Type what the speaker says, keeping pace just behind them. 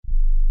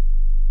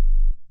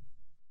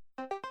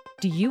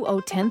Do you owe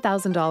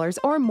 $10,000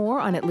 or more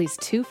on at least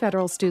 2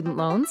 federal student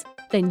loans?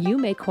 Then you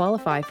may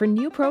qualify for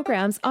new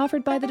programs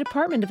offered by the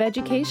Department of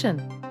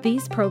Education.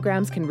 These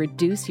programs can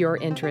reduce your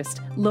interest,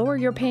 lower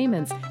your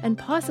payments, and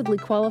possibly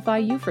qualify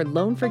you for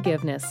loan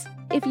forgiveness.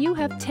 If you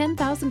have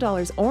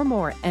 $10,000 or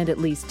more and at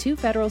least 2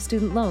 federal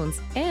student loans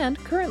and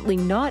currently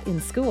not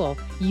in school,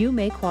 you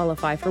may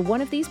qualify for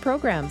one of these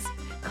programs.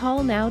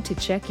 Call now to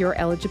check your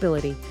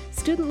eligibility.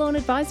 Student loan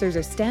advisors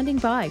are standing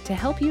by to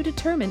help you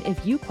determine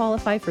if you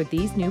qualify for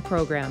these new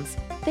programs.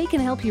 They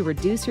can help you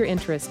reduce your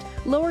interest,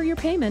 lower your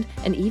payment,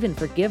 and even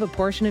forgive a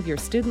portion of your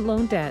student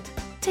loan debt.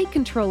 Take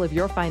control of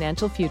your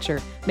financial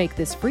future. Make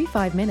this free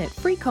 5-minute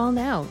free call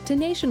now to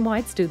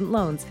Nationwide Student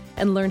Loans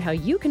and learn how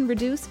you can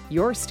reduce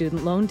your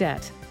student loan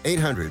debt.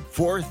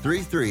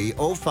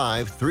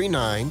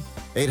 800-433-0539.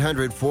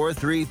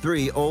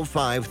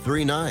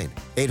 800-433-0539.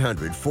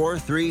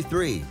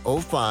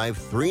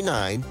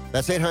 800-433-0539.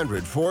 That's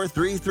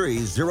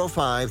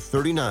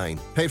 800-433-0539.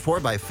 Paid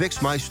for by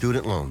Fix My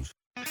Student Loans.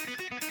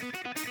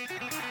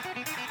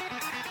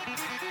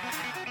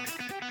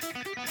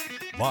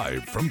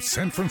 Live from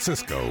San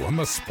Francisco on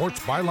the Sports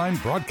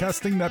Byline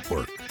Broadcasting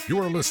Network, you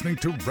are listening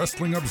to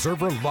Wrestling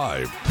Observer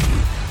Live.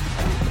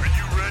 Are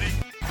you ready?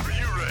 Are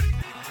you ready?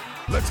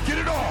 Let's get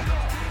it on!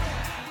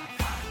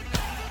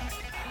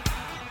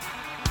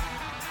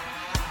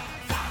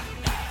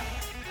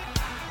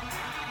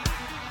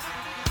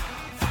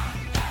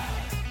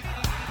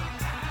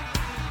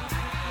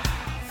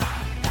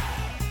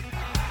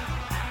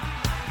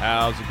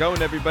 How's it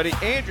going, everybody?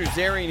 Andrew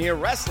Zarian here,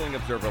 Wrestling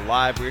Observer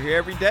Live. We're here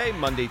every day,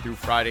 Monday through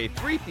Friday,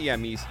 3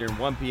 p.m. Eastern,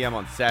 1 p.m.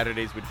 on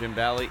Saturdays with Jim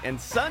Valley, and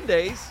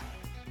Sundays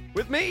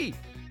with me.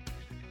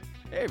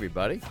 Hey,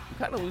 everybody. I'm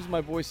kind of losing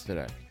my voice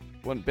today.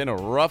 It's been a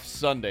rough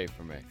Sunday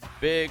for me.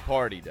 Big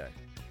party day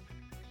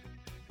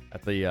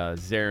at the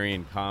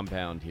Zarian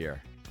compound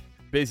here.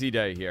 Busy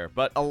day here,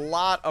 but a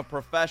lot of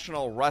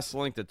professional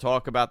wrestling to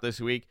talk about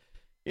this week.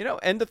 You know,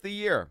 end of the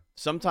year.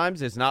 Sometimes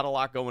there's not a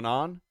lot going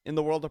on in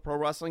the world of pro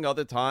wrestling.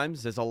 Other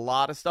times there's a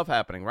lot of stuff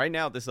happening. Right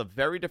now, this is a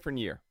very different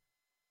year.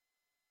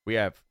 We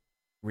have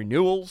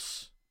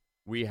renewals.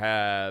 We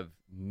have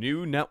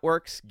new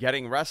networks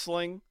getting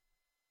wrestling.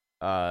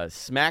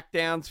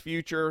 SmackDown's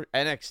future,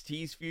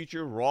 NXT's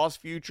future, Raw's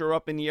future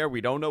up in the air. We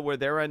don't know where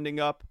they're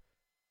ending up.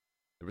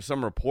 There were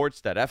some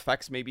reports that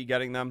FX may be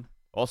getting them.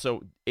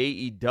 Also,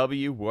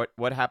 AEW,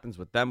 what happens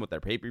with them with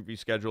their pay-per-view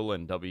schedule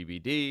and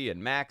WBD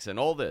and Max and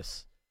all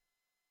this.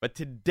 But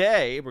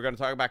today, we're going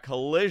to talk about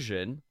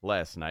Collision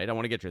last night. I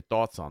want to get your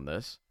thoughts on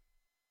this.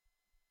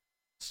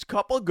 Just a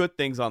couple of good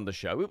things on the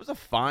show. It was a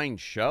fine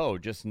show.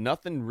 Just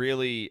nothing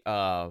really,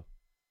 the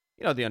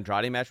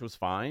Andrade match was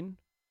fine.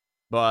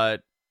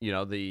 But,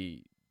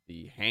 the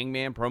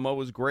Hangman promo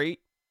was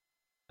great.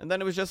 And then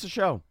it was just a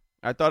show.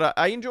 I thought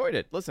I enjoyed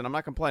it. Listen, I'm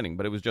not complaining,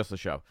 but it was just a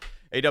show.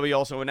 AEW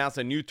also announced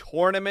a new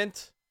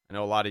tournament. I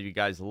know a lot of you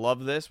guys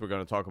love this. We're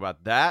going to talk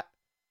about that.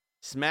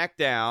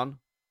 SmackDown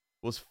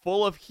was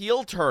full of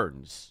heel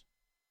turns.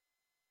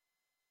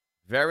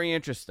 Very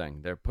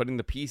interesting. They're putting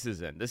the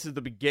pieces in. This is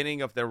the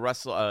beginning of their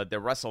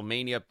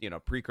WrestleMania,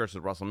 precursor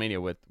to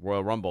WrestleMania with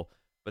Royal Rumble.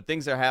 But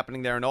things are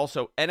happening there. And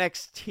also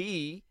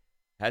NXT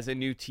has a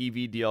new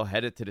TV deal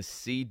headed to the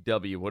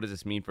CW. What does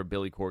this mean for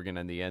Billy Corgan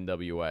and the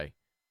NWA?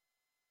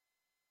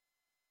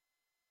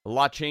 A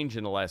lot changed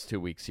in the last 2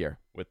 weeks here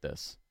with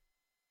this.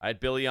 I had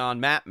Billy on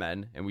Mat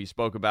Men, and we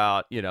spoke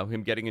about,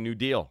 him getting a new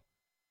deal.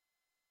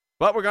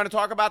 But we're going to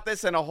talk about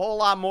this and a whole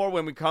lot more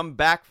when we come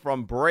back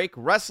from break.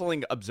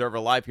 Wrestling Observer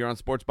Live here on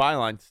Sports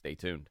Byline. Stay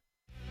tuned.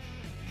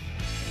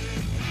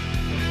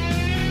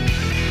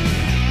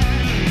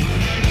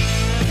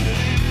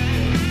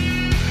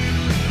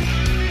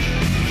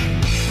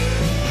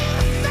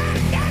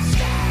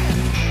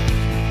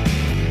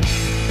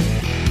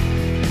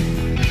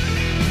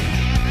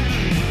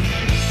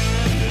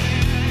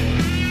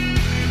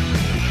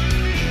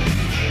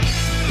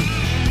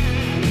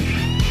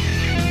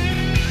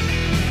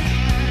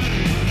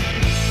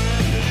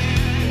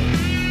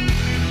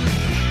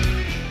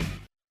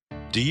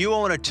 Do you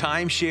own a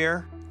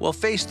timeshare? Well,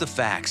 face the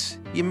facts.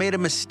 You made a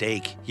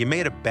mistake. You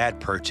made a bad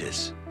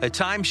purchase. A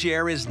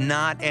timeshare is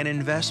not an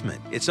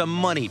investment. It's a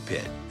money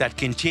pit that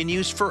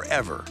continues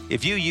forever.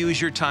 If you use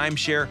your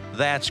timeshare,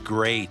 that's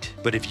great.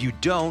 But if you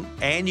don't,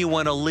 and you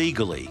want to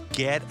legally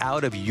get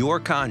out of your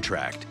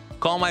contract,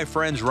 call my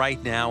friends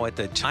right now at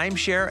the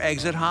Timeshare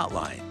Exit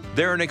Hotline.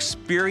 They're an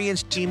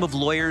experienced team of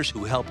lawyers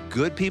who help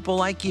good people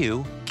like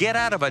you get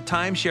out of a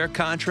timeshare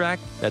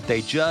contract that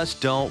they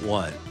just don't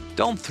want.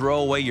 Don't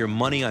throw away your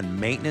money on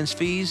maintenance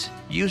fees.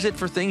 Use it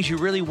for things you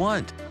really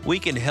want. We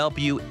can help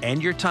you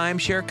end your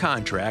timeshare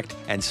contract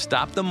and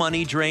stop the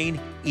money drain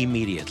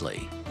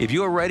immediately. If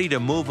you're ready to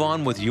move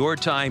on with your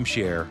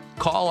timeshare,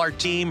 call our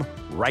team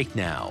right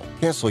now.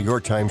 Cancel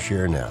your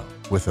timeshare now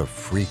with a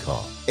free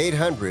call.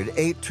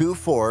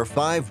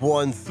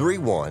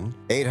 800-824-5131.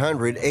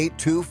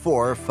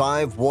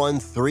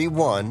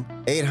 800-824-5131.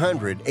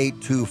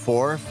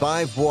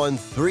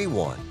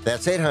 800-824-5131.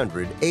 That's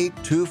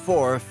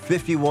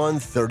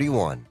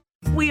 800-824-5131.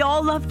 We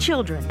all love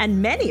children,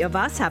 and many of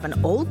us have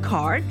an old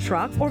car,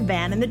 truck, or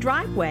van in the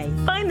driveway.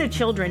 Find the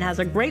Children has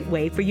a great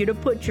way for you to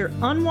put your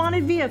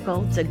unwanted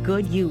vehicle to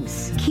good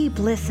use. Keep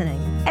listening.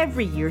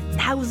 Every year,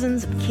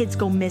 thousands of kids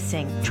go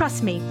missing.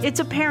 Trust me, it's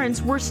a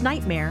parent's worst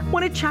nightmare.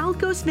 When a child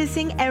goes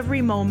missing,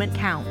 every moment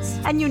counts,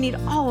 and you need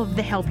all of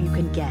the help you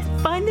can get.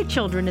 Find the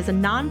Children is a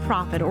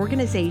non-profit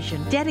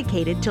organization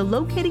dedicated to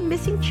locating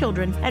missing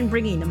children and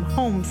bringing them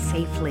home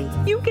safely.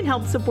 You can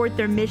help support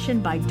their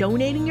mission by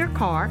donating your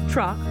car,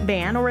 truck,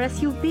 van, or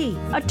SUV.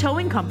 A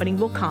towing company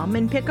will come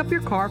and pick up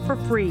your car for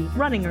free,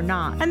 running or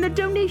not, and the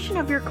donation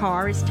of your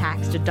car is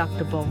tax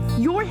deductible.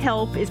 Your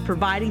help is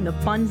providing the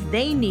funds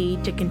they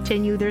need to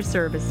continue their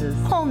services.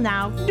 Call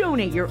now,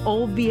 donate your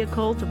old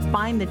vehicle to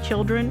Find the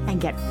Children,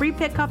 and get free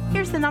pickup.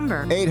 Here's the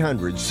number: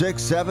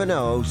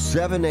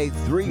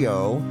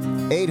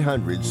 800-670-7830.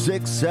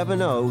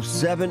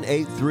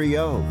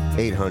 800-670-7830.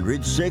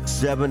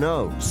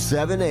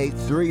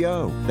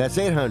 800-670-7830. That's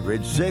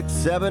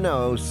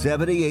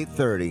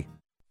 800-670-7830.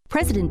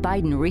 President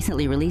Biden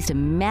recently released a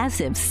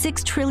massive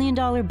 $6 trillion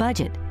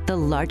budget, the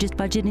largest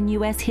budget in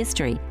U.S.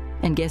 history.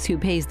 And guess who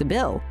pays the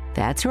bill?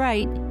 That's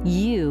right,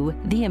 you,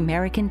 the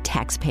American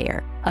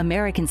taxpayer.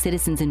 American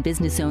citizens and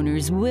business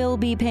owners will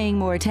be paying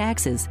more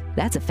taxes.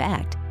 That's a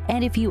fact.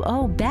 And if you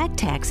owe back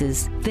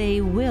taxes,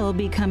 they will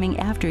be coming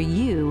after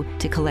you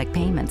to collect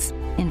payments.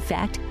 In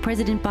fact,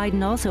 President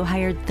Biden also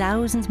hired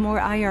thousands more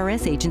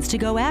IRS agents to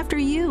go after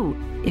you.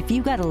 If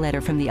you got a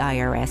letter from the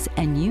IRS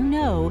and you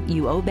know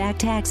you owe back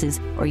taxes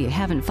or you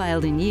haven't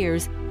filed in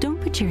years, don't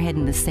put your head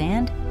in the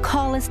sand.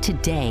 Call us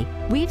today.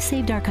 We've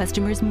saved our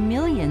customers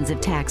millions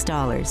of tax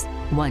dollars.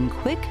 One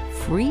quick,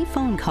 free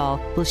phone call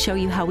will show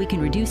you how we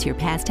can reduce your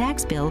past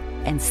tax bill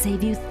and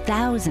save you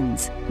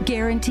thousands.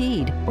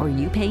 Guaranteed, or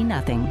you pay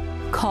nothing.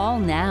 Call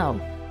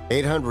now.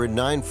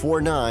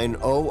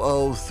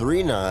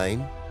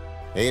 800-949-0039.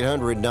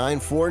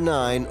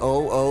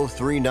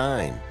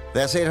 800-949-0039.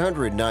 That's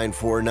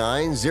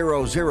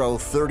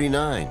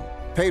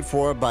 800-949-0039. Paid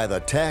for by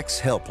the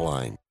Tax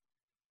Helpline.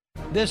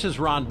 This is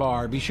Ron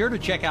Barr. Be sure to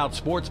check out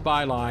Sports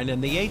Byline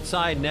and the 8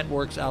 Side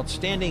Network's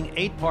outstanding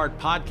 8-part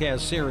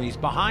podcast series,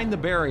 Behind the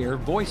Barrier,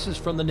 Voices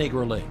from the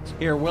Negro Leagues.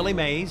 Hear Willie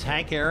Mays,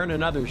 Hank Aaron,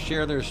 and others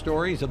share their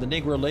stories of the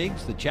Negro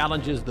Leagues, the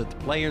challenges that the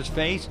players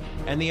face,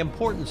 and the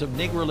importance of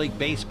Negro League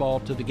baseball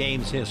to the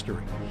game's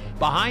history.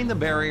 Behind the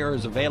Barrier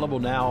is available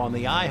now on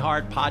the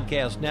iHeart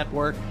Podcast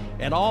Network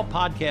and all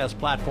podcast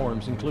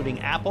platforms, including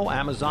Apple,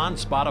 Amazon,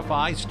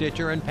 Spotify,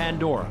 Stitcher, and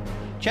Pandora.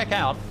 Check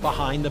out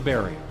Behind the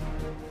Barrier.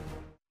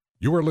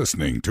 You are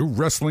listening to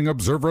Wrestling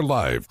Observer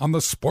Live on the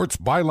Sports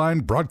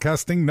Byline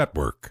Broadcasting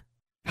Network.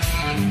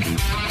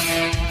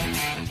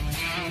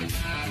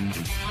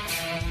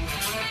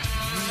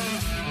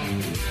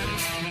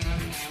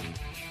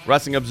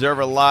 Wrestling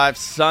Observer Live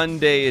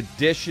Sunday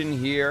edition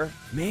here.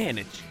 Man,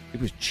 it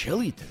was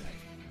chilly today.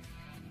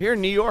 Here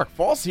in New York.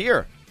 Fall's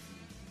here.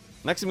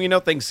 Next thing we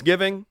know,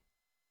 Thanksgiving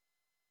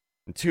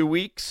in 2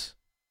 weeks.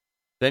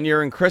 Then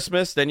you're in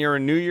Christmas. Then you're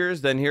in New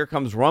Year's. Then here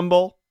comes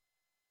Rumble.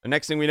 The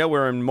next thing we know,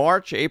 we're in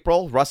March,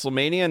 April,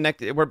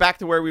 WrestleMania. We're back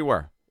to where we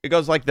were. It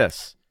goes like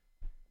this.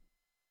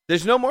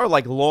 There's no more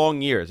like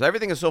long years.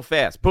 Everything is so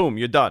fast. Boom,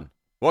 you're done.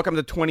 Welcome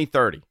to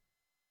 2030.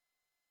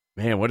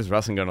 Man, what is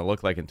wrestling going to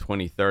look like in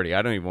 2030?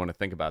 I don't even want to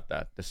think about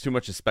that. There's too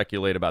much to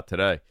speculate about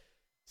today.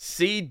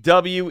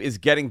 CW is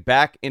getting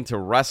back into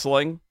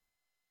wrestling.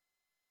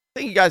 I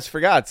think you guys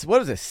forgot.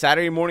 What is it?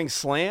 Saturday Morning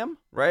Slam,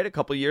 right? A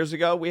couple years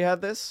ago we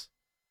had this.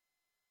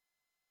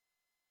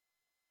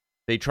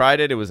 They tried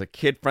it. It was a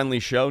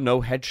kid-friendly show.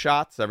 No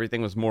headshots.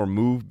 Everything was more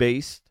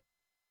move-based.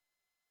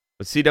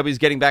 But CW is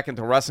getting back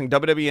into wrestling.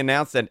 WWE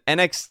announced that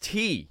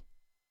NXT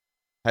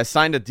has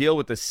signed a deal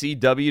with the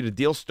CW. The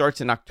deal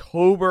starts in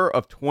October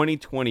of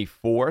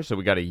 2024, so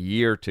we got a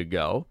year to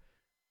go.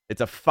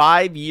 It's a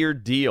 5-year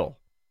deal.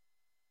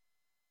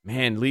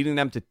 Man, leading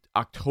them to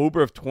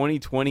October of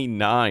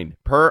 2029.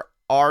 Per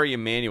Ari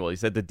Emanuel, he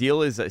said the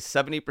deal is a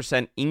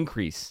 70%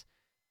 increase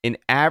in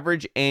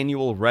average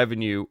annual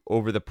revenue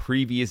over the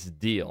previous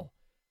deal.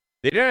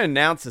 They didn't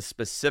announce a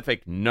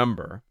specific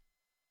number.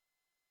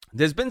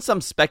 There's been some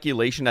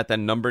speculation that the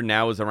number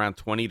now is around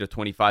 20 to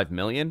 25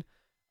 million.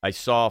 I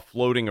saw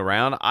floating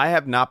around. I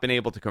have not been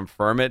able to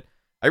confirm it.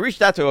 I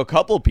reached out to a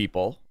couple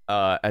people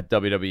at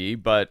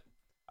WWE, but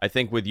I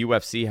think with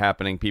UFC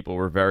happening, people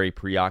were very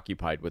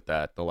preoccupied with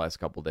that the last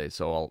couple days,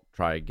 so I'll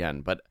try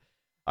again. But,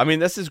 I mean,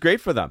 this is great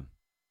for them.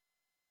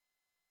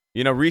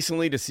 You know,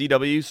 recently the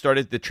CW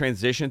started the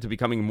transition to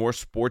becoming more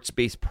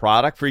sports-based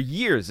product. For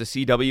years, the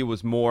CW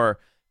was more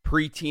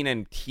preteen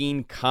and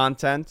teen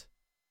content.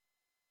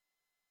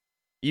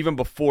 Even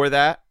before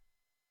that,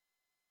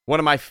 one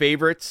of my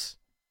favorites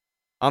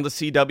on the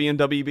CW and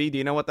WB, do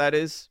you know what that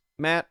is,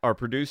 Matt, our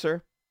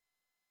producer?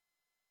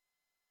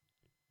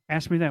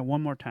 Ask me that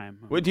one more time.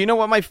 Well, do you know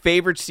what my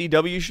favorite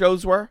CW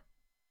shows were?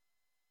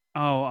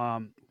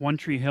 Oh, One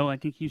Tree Hill, I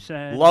think you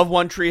said. Love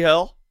One Tree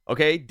Hill.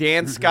 Okay,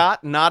 Dan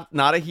Scott, not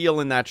a heel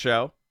in that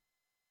show.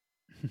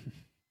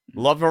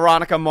 Love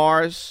Veronica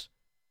Mars.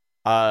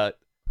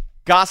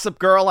 Gossip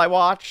Girl I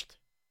watched.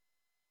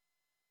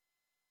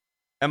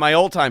 And my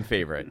all-time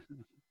favorite.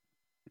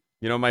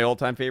 You know what my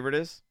all-time favorite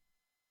is?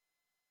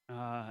 It's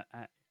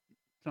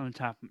on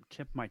the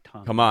tip of my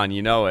tongue. Come on,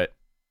 you know it.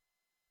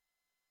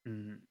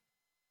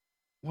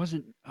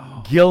 Wasn't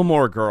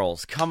Gilmore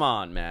Girls. Come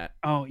on, Matt.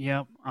 Oh,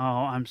 yep. Oh,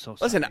 I'm so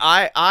sorry. Listen,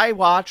 I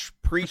watch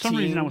preteen For some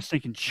reason I was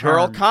thinking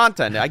girl Charmed.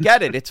 content. I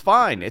get it. It's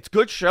fine. It's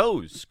good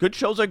shows. Good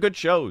shows are good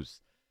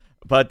shows.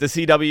 But the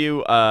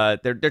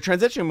CW, they're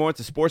transitioning more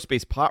into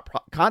sports-based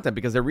content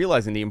because they're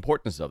realizing the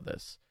importance of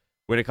this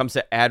when it comes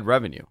to ad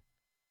revenue.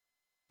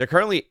 They're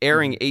currently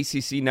airing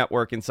ACC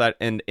Network inside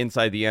the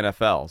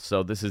NFL,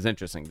 so this is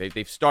interesting.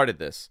 They've started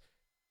this.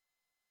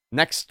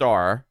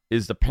 Nexstar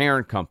is the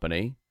parent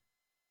company,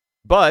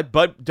 but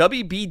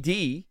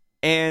WBD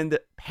and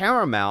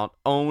Paramount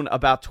own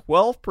about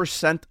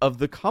 12% of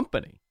the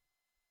company.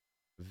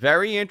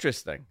 Very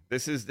interesting.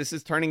 This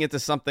is turning into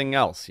something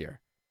else here.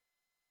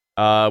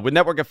 With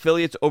network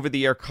affiliates,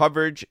 over-the-air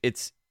coverage,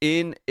 it's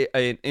in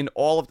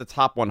all of the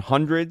top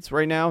 100s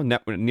right now,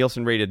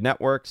 Nielsen-rated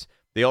networks.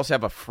 They also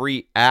have a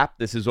free app.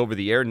 This is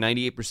over-the-air.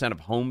 98% of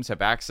homes have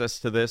access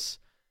to this.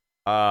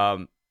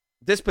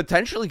 This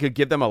potentially could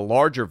give them a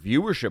larger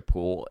viewership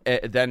pool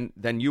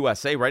than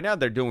USA. Right now,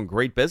 they're doing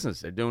great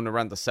business. They're doing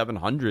around the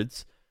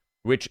 700s,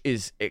 which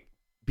is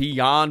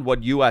beyond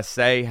what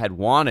USA had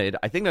wanted.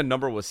 I think the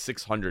number was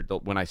 600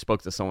 when I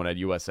spoke to someone at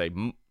USA.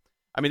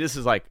 I mean, this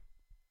is like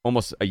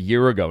almost a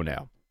year ago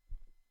now.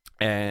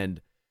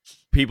 And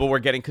people were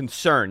getting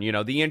concerned. You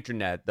know, the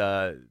internet,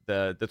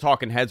 the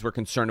talking heads were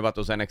concerned about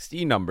those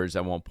NXT numbers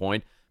at one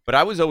point. But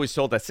I was always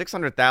told that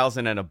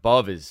 600,000 and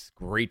above is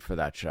great for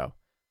that show.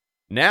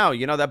 Now,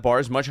 you know, that bar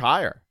is much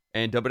higher.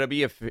 And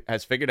WWE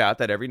has figured out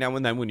that every now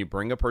and then when you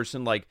bring a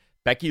person like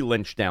Becky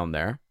Lynch down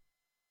there,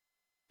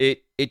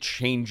 it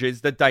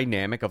changes the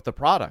dynamic of the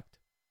product.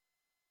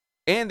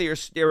 And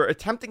they're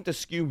attempting to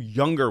skew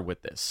younger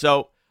with this.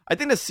 So I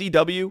think the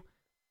CW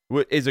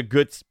is a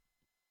good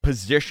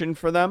position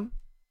for them.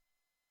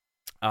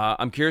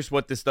 I'm curious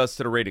what this does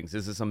to the ratings.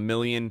 Is this a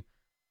million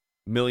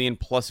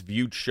plus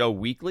viewed show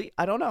weekly?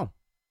 I don't know.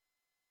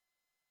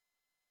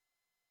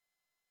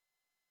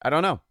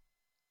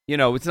 You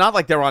know, it's not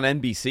like they're on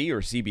NBC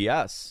or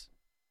CBS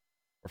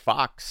or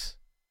Fox.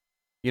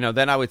 You know,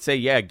 then I would say,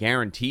 yeah,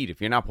 guaranteed. If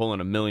you're not pulling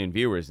 1 million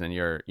viewers, then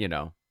you're, you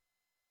know,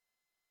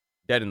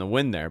 dead in the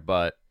wind there.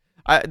 But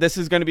this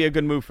is going to be a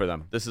good move for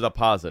them. This is a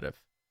positive.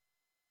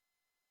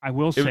 I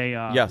will say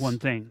yes. one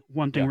thing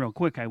real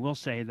quick. I will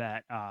say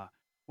that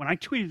when I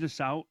tweeted this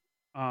out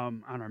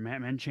on our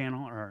Matt Men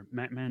channel or our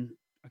Matt Men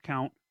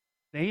account,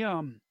 they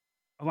a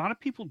lot of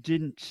people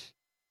didn't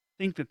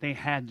think that they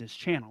had this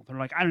channel. They're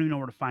like, I don't even know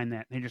where to find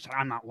that. They just said,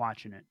 I'm not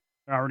watching it.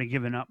 They're already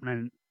giving up.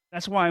 And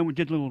that's why I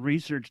did a little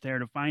research there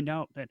to find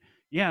out that,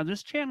 yeah,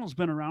 this channel's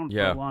been around for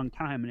a long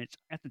time, and it's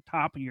at the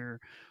top of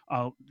your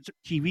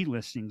TV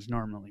listings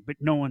normally, but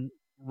no one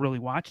really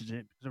watches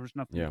it because there was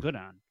nothing good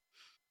on.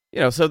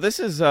 You know, so this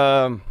is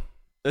an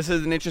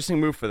interesting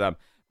move for them.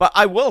 But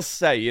I will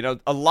say, you know,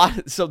 a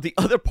lot. So the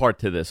other part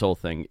to this whole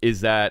thing is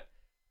that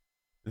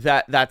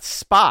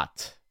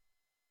spot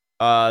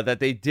that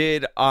they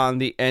did on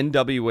the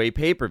NWA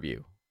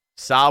pay-per-view,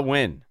 Sa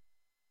Win.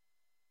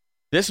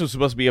 This was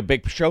supposed to be a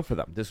big show for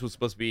them. This was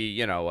supposed to be,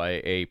 you know,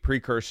 a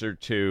precursor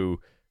to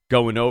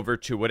going over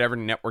to whatever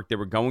network they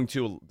were going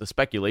to. The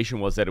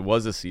speculation was that it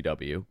was a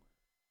CW.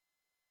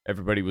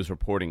 Everybody was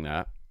reporting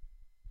that.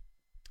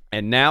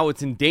 And now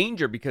it's in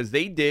danger because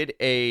they did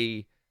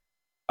a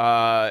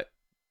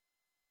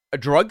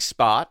drug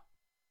spot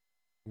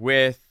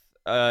with,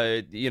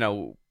 you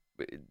know,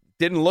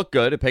 didn't look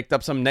good. It picked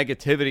up some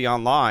negativity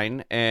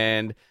online,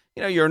 and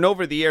you know, you're an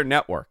over-the-air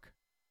network.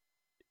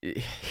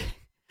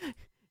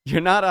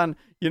 You're not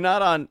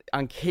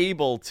on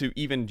cable to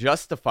even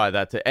justify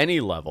that to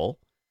any level.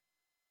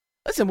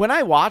 Listen, when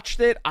I watched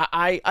it,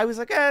 I was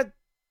like,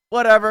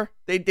 whatever.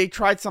 They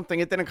tried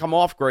something. It didn't come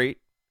off great.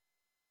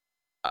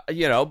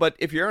 You know, but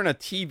if you're in a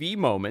TV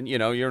moment, you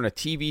know, you're in a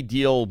TV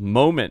deal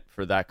moment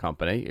for that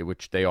company,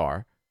 which they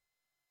are,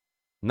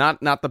 not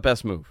the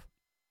best move.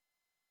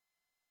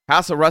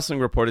 House of Wrestling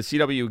reported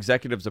CW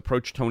executives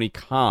approached Tony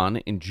Khan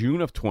in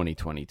June of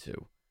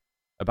 2022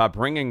 about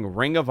bringing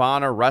Ring of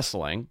Honor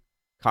wrestling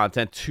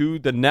content to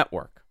the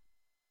network.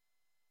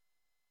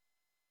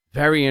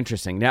 Very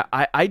interesting. Now,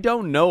 I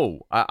don't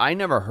know. I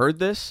never heard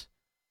this.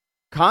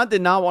 Khan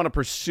did not want to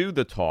pursue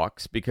the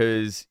talks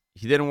because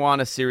he didn't want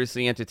to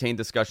seriously entertain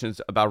discussions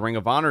about Ring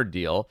of Honor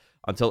deal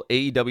until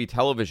AEW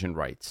television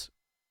rights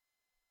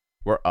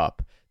were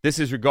up. This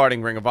is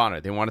regarding Ring of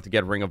Honor. They wanted to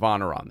get Ring of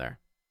Honor on there.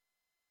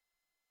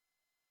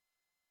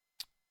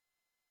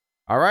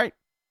 All right.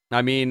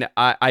 I mean,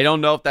 I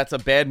don't know if that's a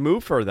bad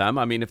move for them.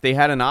 I mean, if they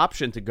had an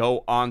option to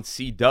go on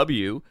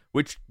CW,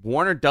 which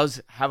Warner does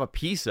have a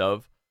piece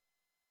of,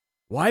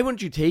 why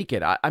wouldn't you take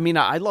it? I mean,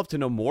 I'd love to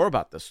know more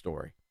about this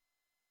story.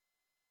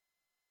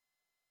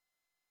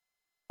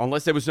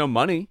 Unless there was no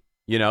money.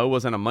 You know, it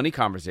wasn't a money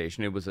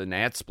conversation. It was an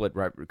ad split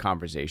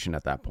conversation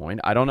at that point.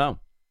 I don't know.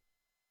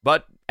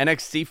 But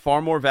NXT, far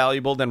more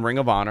valuable than Ring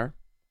of Honor.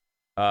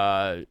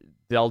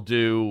 They'll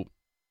do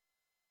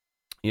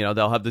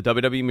they'll have the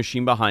WWE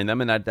machine behind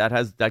them, and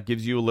that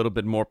gives you a little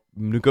bit more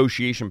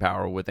negotiation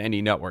power with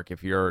any network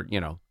if you're,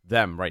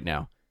 them right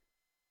now.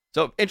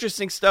 So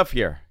interesting stuff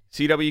here.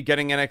 CW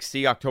getting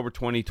NXT October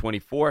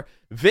 2024.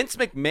 Vince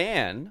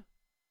McMahon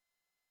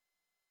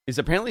is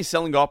apparently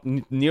selling off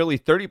nearly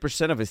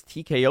 30% of his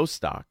TKO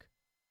stock.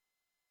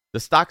 The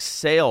stock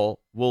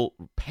sale will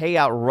pay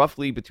out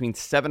roughly between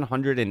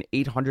 $700 and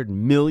 $800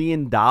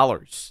 million.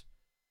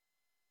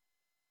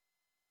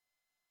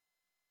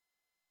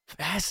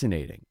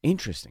 Fascinating.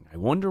 Interesting. I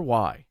wonder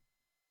why.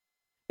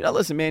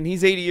 Listen, man,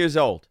 he's 80 years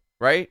old,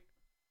 right?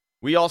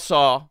 We all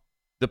saw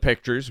the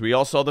pictures. We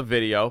all saw the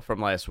video from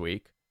last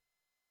week.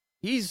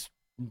 He's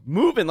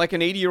moving like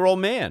an 80-year-old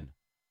man.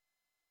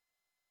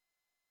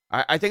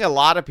 I think a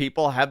lot of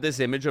people have this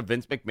image of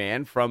Vince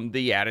McMahon from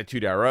the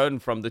Attitude Era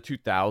and from the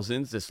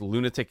 2000s, this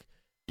lunatic,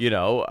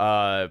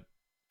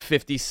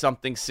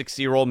 50-something,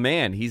 60-year-old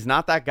man. He's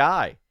not that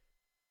guy.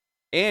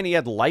 And he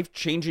had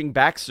life-changing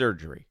back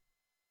surgery.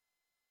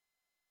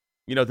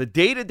 The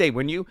day-to-day,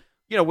 when you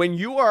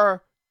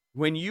are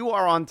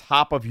on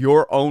top of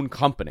your own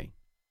company,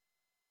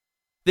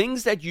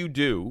 things that you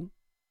do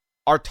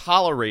are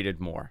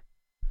tolerated more.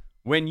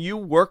 When you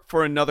work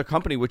for another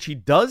company, which he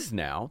does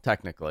now,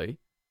 technically,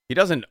 he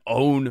doesn't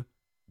own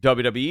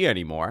WWE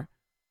anymore.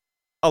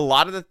 A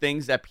lot of the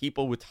things that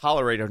people would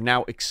tolerate are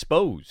now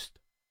exposed.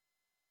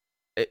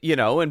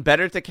 And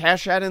better to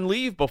cash out and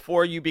leave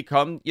before you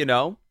become,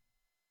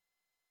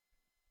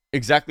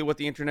 exactly what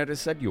the internet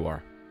has said you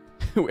are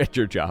at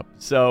your job.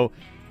 So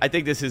I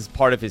think this is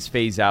part of his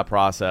phase out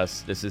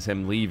process. This is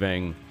him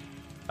leaving.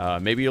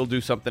 Maybe he'll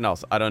do something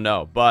else. I don't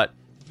know. But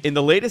in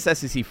the latest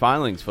SEC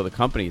filings for the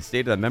company, it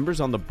stated that members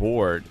on the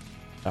board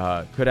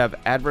could have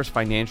adverse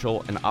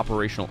financial and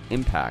operational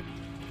impact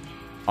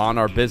on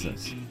our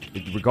business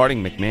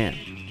regarding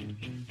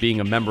McMahon being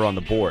a member on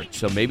the board.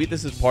 So maybe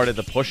this is part of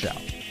the push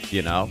out,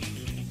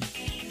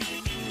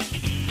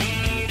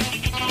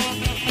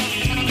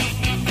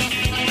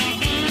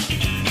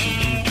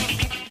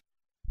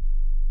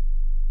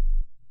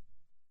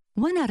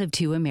 One out of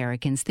 2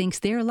 Americans thinks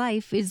their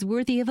life is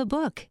worthy of a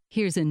book.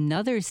 Here's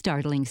another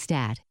startling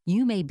stat.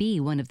 You may be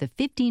one of the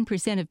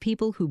 15% of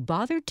people who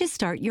bothered to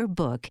start your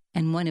book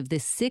and one of the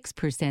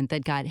 6%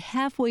 that got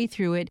halfway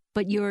through it,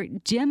 but your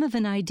gem of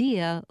an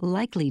idea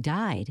likely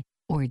died.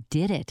 Or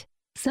did it?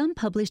 Some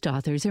published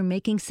authors are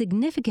making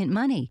significant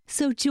money,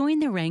 so join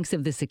the ranks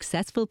of the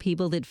successful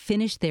people that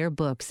finish their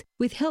books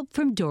with help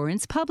from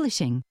Dorrance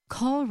Publishing.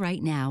 Call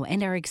right now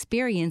and our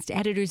experienced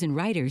editors and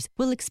writers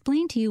will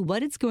explain to you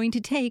what it's going to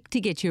take to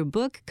get your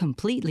book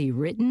completely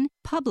written,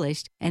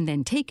 published, and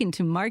then taken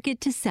to market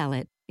to sell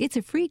it. It's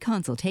a free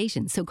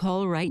consultation, so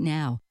call right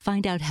now.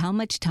 Find out how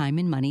much time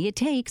and money it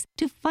takes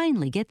to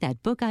finally get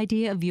that book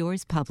idea of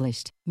yours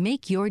published.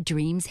 Make your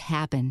dreams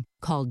happen.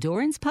 Call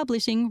Dorrance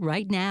Publishing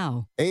right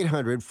now.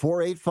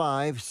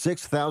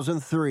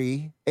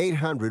 800-485-6003.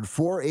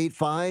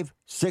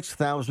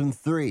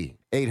 800-485-6003.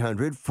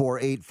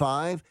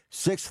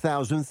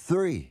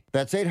 800-485-6003.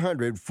 That's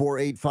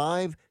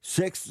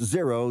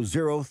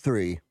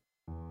 800-485-6003.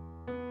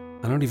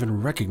 I don't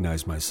even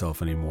recognize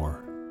myself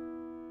anymore.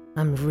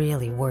 I'm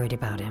really worried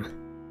about him.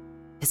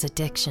 His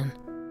addiction.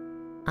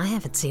 I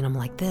haven't seen him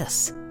like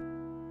this.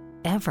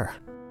 Ever.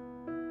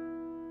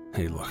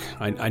 Hey, look,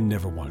 I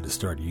never wanted to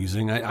start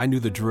using. I knew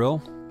the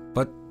drill,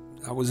 but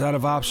I was out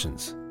of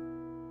options.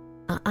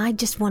 I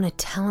just want to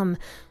tell him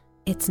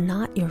it's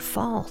not your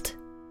fault.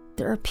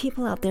 There are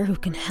people out there who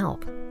can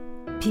help.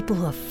 People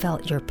who have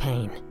felt your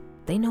pain.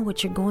 They know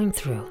what you're going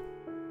through.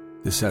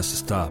 This has to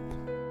stop.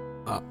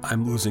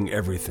 I'm losing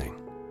everything.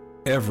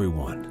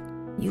 Everyone.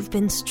 You've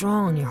been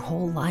strong your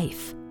whole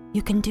life.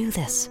 You can do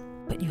this,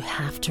 but you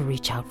have to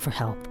reach out for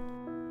help.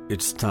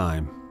 It's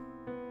time.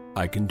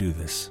 I can do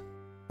this.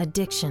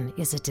 Addiction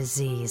is a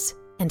disease,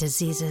 and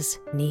diseases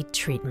need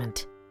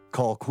treatment.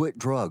 Call Quit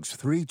Drugs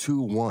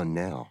 321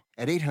 now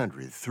at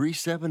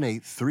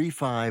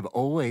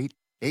 800-378-3508.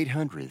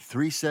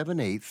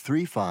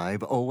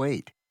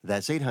 800-378-3508.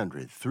 That's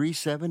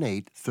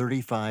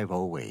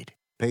 800-378-3508.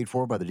 Paid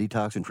for by the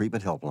Detox and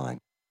Treatment Helpline.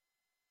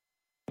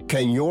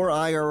 Can your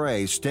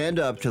IRA stand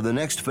up to the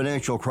next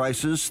financial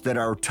crisis that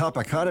our top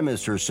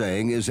economists are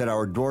saying is at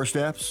our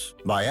doorsteps?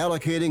 By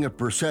allocating a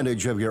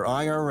percentage of your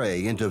IRA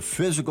into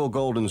physical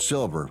gold and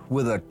silver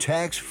with a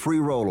tax-free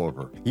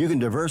rollover, you can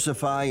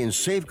diversify and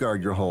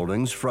safeguard your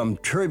holdings from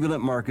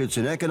turbulent markets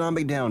and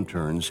economic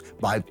downturns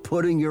by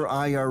putting your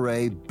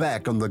IRA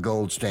back on the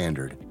gold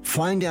standard.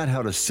 Find out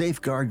how to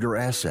safeguard your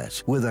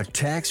assets with a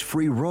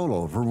tax-free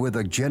rollover with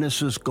a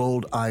Genesis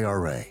Gold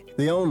IRA.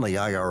 The only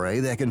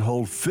IRA that can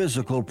hold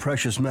physical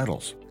precious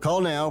metals.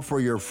 Call now for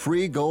your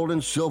free gold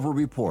and silver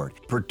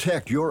report.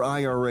 Protect your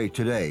IRA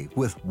today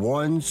with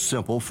one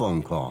simple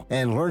phone call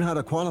and learn how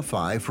to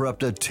qualify for up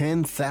to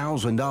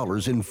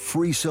 $10,000 in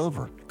free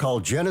silver. Call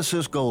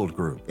Genesis Gold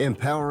Group,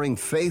 empowering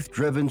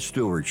faith-driven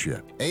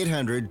stewardship.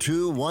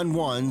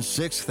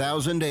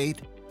 800-211-6008.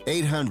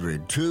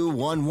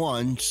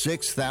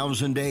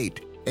 800-211-6008.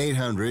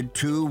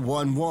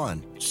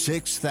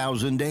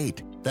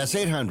 800-211-6008. That's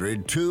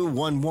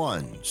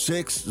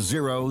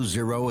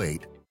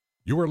 800-211-6008.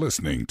 You are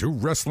listening to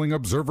Wrestling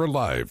Observer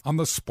Live on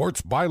the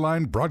Sports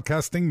Byline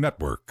Broadcasting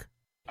Network.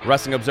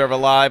 Wrestling Observer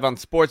Live on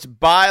Sports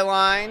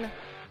Byline.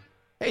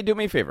 Hey, do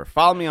me a favor.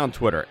 Follow me on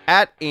Twitter,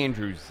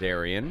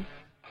 @AndrewZarian.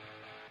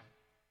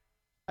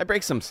 I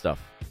break some stuff,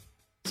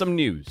 some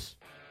news,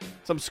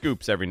 some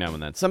scoops every now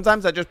and then.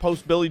 Sometimes I just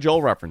post Billy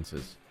Joel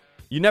references.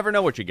 You never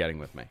know what you're getting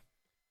with me.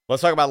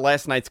 Let's talk about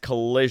last night's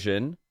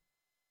Collision.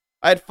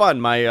 I had fun.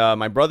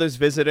 My brother's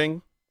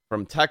visiting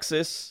from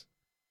Texas.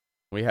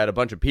 We had a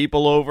bunch of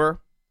people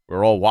over.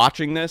 We're all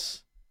watching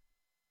this.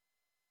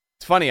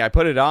 It's funny. I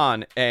put it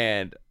on,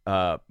 and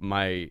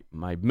my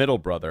middle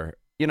brother,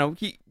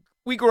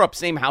 we grew up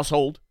same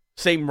household,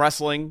 same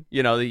wrestling.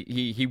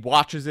 He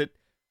watches it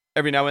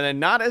every now and then.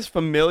 Not as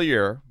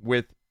familiar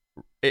with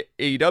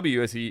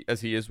AEW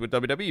as he is with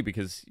WWE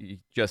because he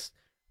just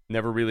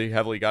never really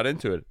heavily got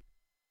into it.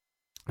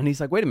 And he's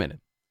like, "Wait a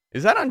minute,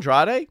 is that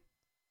Andrade?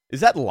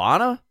 Is that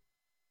Lana?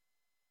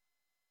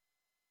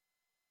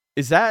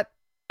 Is that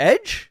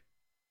Edge?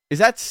 Is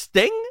that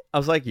Sting?" I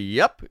was like,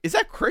 "Yep." "Is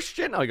that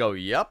Christian?" I go,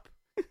 "Yep."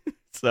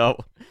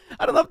 So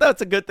I don't know if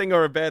that's a good thing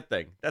or a bad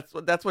thing.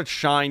 That's what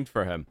shined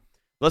for him.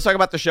 Let's talk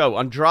about the show.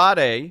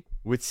 Andrade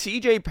with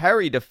CJ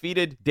Perry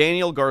defeated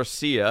Daniel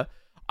Garcia.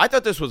 I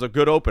thought this was a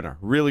good opener,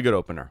 really good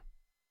opener.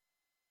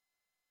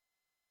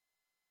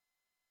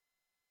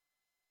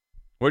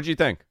 What did you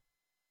think?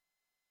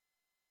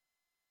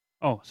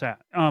 Oh, sad.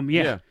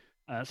 Yeah.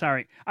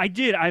 Sorry. I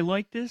did. I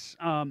like this.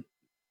 The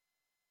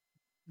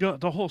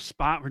whole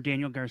spot where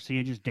Daniel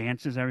Garcia just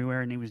dances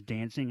everywhere, and he was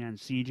dancing on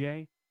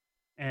CJ,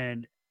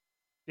 and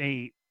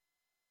they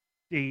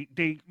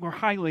were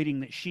highlighting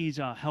that she's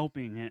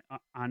helping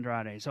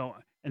Andrade. So,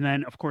 and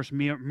then of course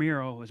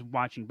Miro was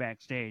watching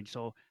backstage.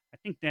 So I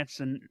think that's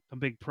a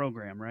big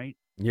program, right?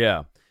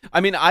 Yeah.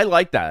 I mean, I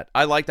like that.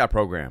 I like that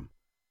program.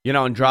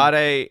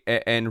 Andrade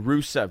and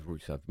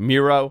Rusev,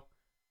 Miro.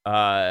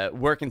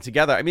 Working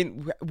together. I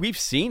mean, we've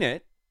seen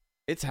it.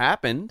 It's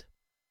happened.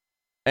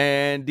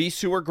 And these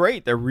two are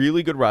great. They're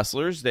really good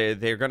wrestlers.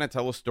 They're going to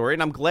tell a story,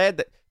 and I'm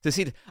glad to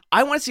see.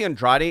 I want to see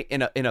Andrade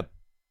in a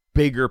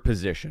bigger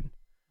position.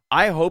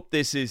 I hope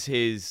this is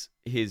his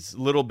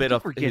little bit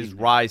of his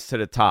rise to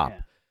the top.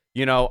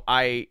 Yeah.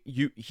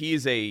 He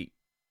is a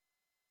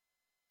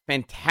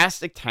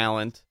fantastic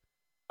talent.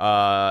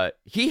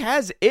 He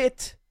has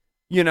it,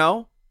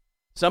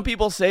 Some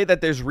people say that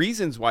there's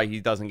reasons why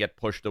he doesn't get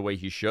pushed the way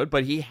he should,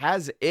 but he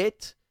has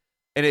it.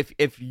 And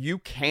if you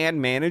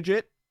can manage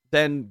it,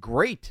 then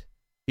great.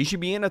 He should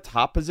be in a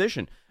top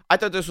position. I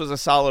thought this was a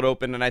solid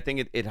open, and I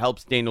think it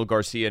helps Daniel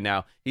Garcia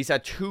now. He's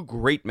had two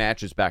great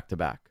matches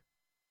back-to-back.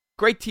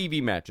 Great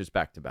TV matches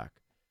back-to-back.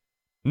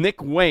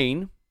 Nick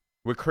Wayne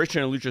with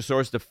Christian and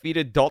Luchasaurus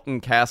defeated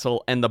Dalton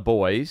Castle and the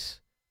boys.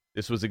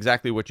 This was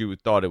exactly what you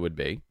thought it would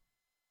be.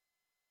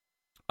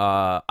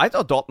 I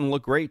thought Dalton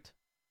looked great.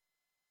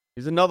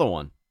 He's another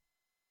one.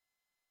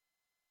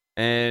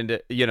 And,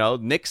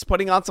 Nick's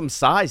putting on some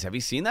size. Have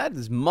you seen that?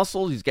 His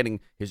muscles,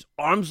 his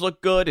arms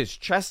look good. His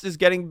chest is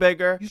getting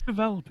bigger. He's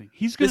developing.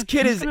 This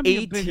kid is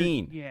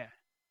 18. Yeah.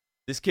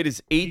 This kid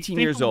is 18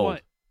 years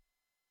old.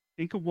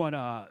 Think of what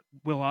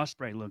Will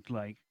Ospreay looked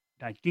like.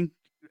 I think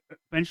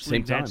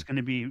eventually that's going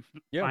to be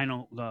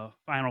the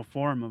final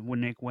form of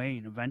Nick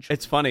Wayne eventually.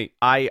 It's funny.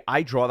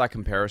 I draw that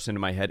comparison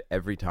in my head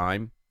every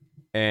time.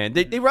 And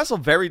they wrestle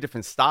very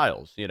different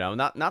styles,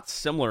 not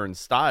similar in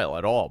style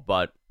at all.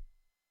 But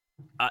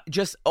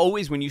just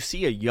always when you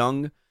see a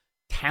young,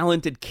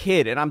 talented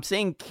kid, and I'm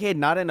saying kid,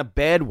 not in a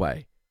bad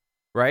way,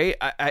 right?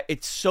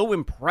 It's so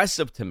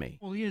impressive to me.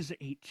 Well, he is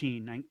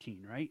 18,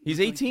 19, right? He's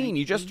 18. Like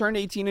he just turned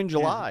 18 in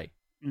July.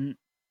 Yeah.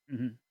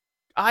 Mm-hmm.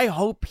 I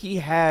hope he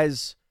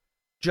has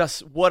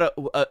just what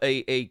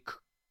a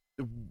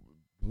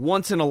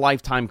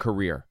once-in-a-lifetime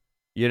career.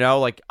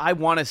 I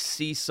want to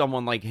see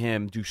someone like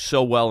him do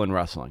so well in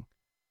wrestling.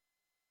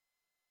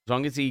 As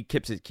long as he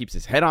keeps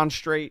his head on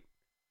straight,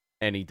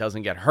 and he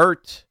doesn't get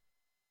hurt,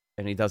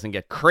 and he doesn't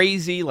get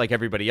crazy like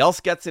everybody else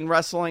gets in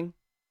wrestling,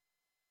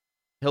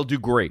 he'll do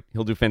great.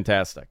 He'll do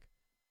fantastic.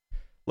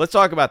 Let's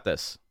talk about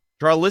this.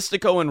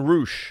 Dralistico and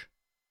Roosh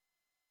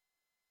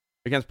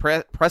against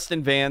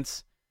Preston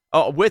Vance.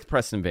 Oh, with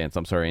Preston Vance,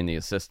 I'm sorry, and the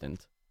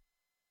assistant.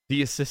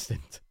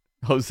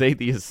 Jose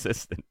the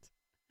assistant.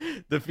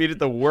 Defeated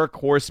the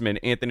workhorsemen,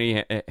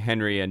 Anthony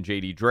Henry and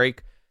JD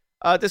Drake.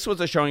 This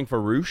was a showing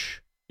for Roosh,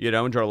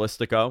 and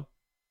Dralistico.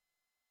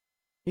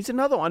 He's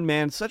another one,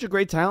 man. Such a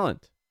great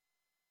talent.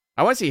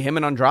 I want to see him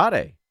and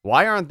Andrade.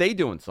 Why aren't they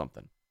doing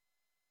something?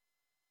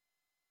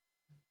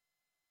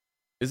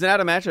 Isn't that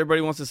a match everybody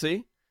wants to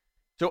see?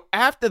 So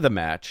after the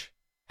match,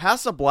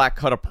 House of Black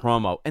cut a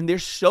promo, and they're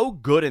so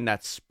good in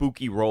that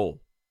spooky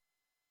role.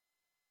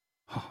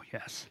 Oh,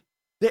 yes.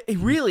 It's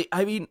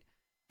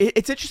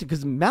interesting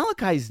because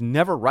Malachi's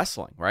never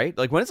wrestling, right?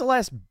 Like, when is the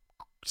last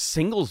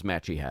singles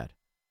match he had?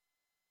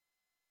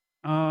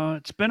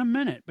 It's been a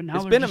minute, but now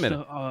it's been a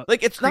minute.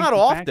 It's not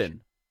often.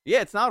 Faction.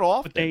 Yeah, it's not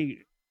often.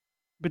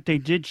 But they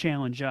did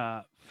challenge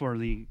for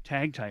the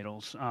tag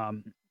titles,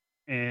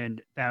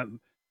 and that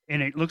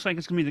and it looks like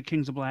it's going to be the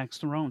Kings of Black's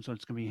throne, so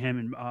it's going to be him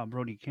and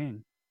Brody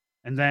King.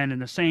 And then in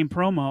the same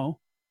promo,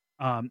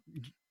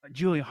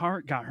 Julia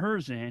Hart got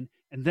hers in,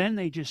 and then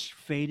they just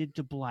faded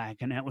to black,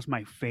 and that was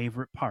my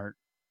favorite part,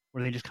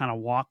 where they just kind of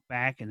walked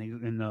back, and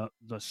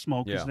the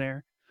smoke is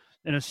there.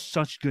 It is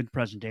such good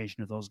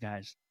presentation of those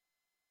guys.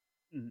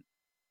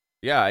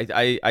 Yeah,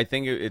 I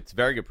think it's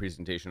very good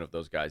presentation of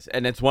those guys,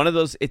 and it's one of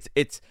those.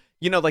 It's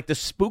like the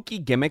spooky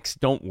gimmicks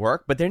don't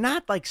work, but they're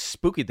not like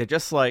spooky. They're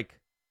just like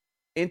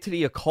into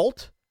the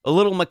occult, a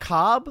little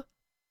macabre,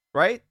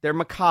 right? They're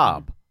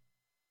macabre.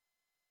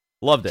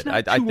 Loved it. It's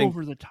not I too think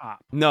over the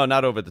top. No,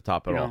 not over the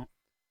top at all.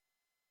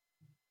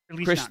 At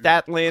least Chris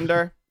not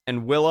Statlander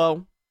and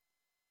Willow.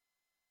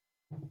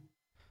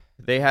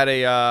 They had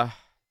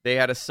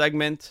a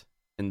segment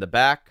in the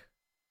back,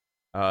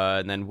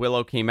 and then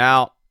Willow came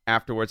out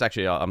afterwards.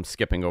 Actually, I'm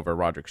skipping over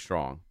Roderick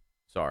Strong.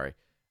 Sorry.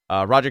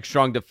 Roderick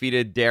Strong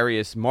defeated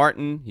Darius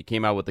Martin. He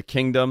came out with the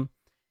Kingdom.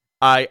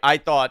 I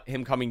thought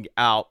him coming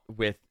out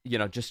with,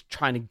 just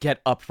trying to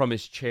get up from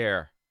his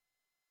chair.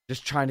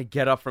 Just trying to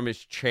get up from his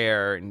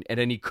chair, and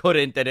then he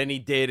couldn't, and then he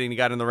did, and he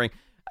got in the ring.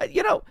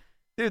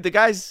 Dude, the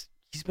guy's,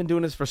 he's been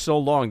doing this for so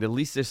long. At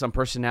least there's some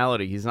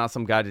personality. He's not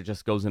some guy that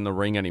just goes in the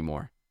ring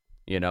anymore.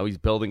 He's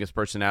building his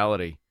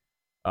personality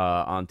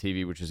on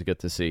TV, which is good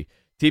to see.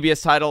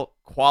 TBS title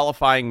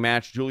qualifying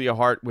match, Julia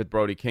Hart with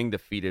Brody King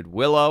defeated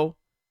Willow.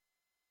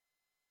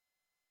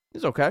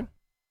 It's okay.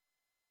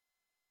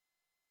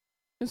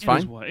 It's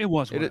fine. It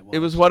was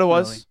what it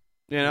was.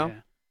 Yeah.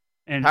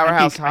 And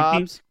Powerhouse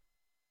Hobbs.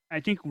 I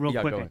think real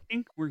quick, go I ahead.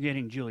 think we're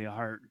getting Julia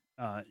Hart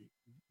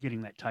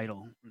getting that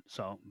title.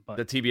 So, but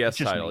The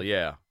TBS title,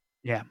 yeah.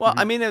 Yeah. Well,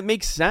 I mean, it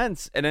makes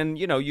sense. And then,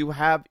 you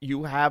have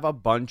a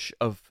bunch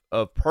of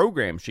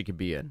programs she could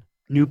be in.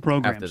 New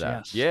programs, after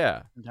that. yes.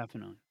 Yeah.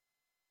 Definitely.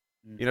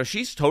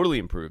 She's totally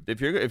improved.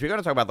 If you're going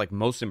to talk about like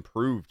most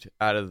improved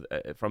out of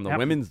from the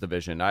women's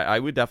division, I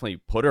would definitely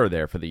put her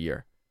there for the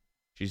year.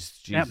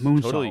 She's that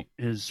moonsault totally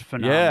is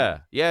phenomenal.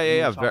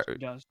 Yeah. Very,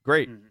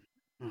 great.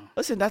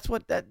 Listen, that's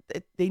what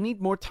they need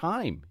more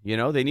time.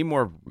 They need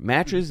more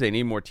matches. They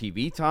need more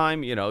TV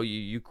time.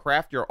 You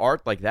craft your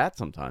art like that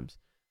sometimes.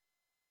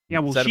 Yeah,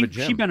 well,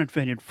 she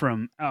benefited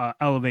from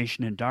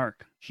Elevation in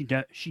Dark. She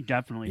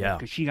definitely did,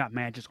 because she got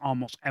matches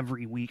almost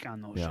every week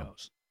on those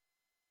shows.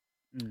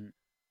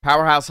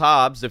 Powerhouse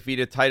Hobbs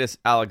defeated Titus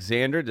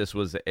Alexander. This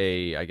was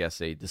I guess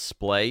a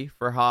display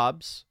for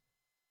Hobbs.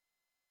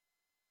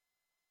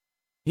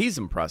 He's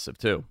impressive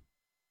too.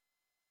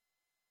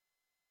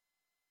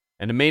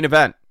 And the main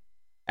event,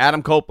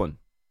 Adam Copeland,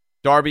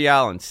 Darby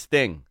Allin,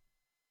 Sting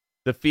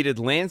defeated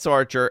Lance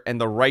Archer and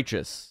The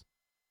Righteous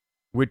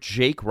with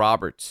Jake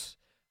Roberts.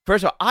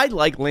 First of all, I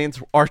like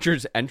Lance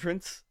Archer's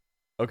entrance,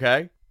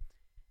 okay?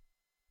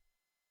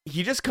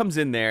 He just comes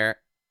in there,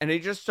 and he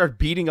just starts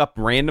beating up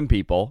random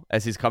people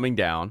as he's coming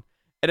down,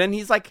 and then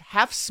he's like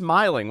half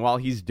smiling while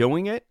he's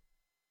doing it.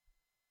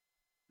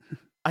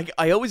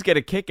 I always get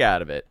a kick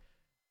out of it.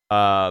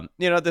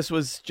 This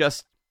was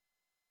just...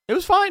 It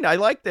was fine. I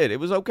liked it.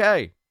 It was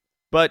okay.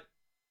 But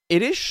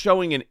it is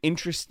showing an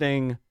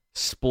interesting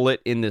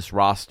split in this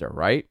roster,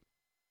 right?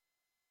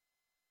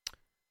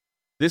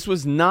 This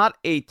was not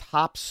a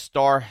top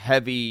star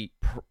heavy,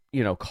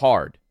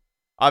 card.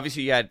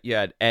 Obviously, you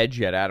had Edge,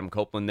 you had Adam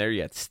Copeland there,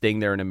 you had Sting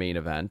there in the main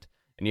event,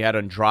 and you had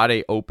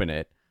Andrade open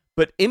it.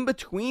 But in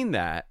between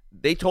that,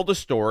 they told a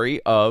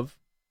story of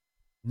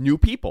new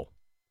people.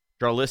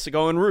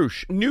 Jarlistico and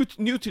Roosh, new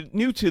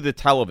to the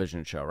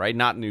television show, right?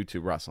 Not new to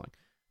wrestling.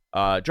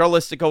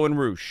 Jarlistico and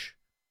Roosh.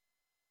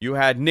 You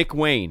had Nick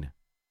Wayne.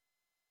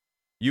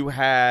 You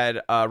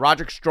had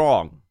Roderick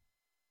Strong.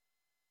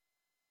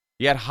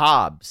 You had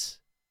Hobbs.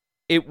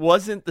 It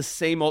wasn't the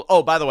same old...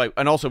 Oh, by the way,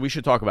 and also we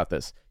should talk about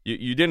this.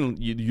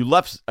 You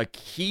left a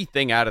key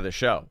thing out of the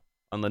show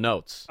on the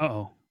notes.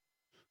 Uh-oh.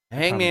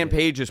 Hangman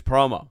Page's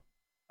promo.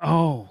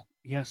 Oh,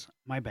 yes,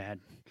 my bad.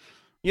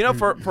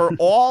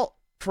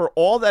 For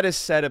all that is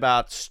said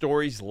about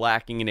stories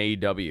lacking in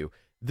AEW,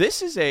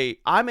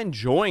 I'm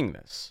enjoying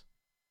this.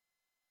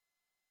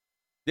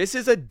 This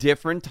is a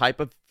different type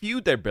of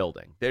feud they're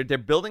building. They're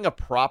building a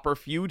proper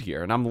feud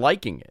here, and I'm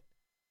liking it.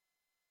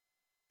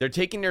 They're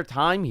taking their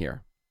time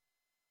here.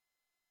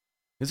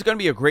 This is going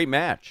to be a great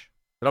match,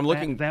 but I'm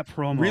looking that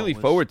promo really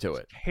forward to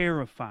it.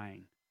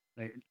 Terrifying.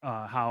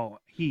 How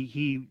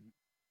he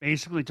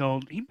basically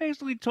told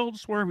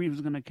Swerve he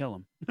was going to kill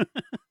him.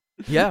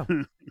 Yeah.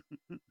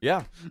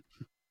 Yeah.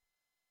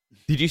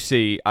 Did you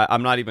see,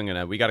 I'm not even going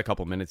to, we got a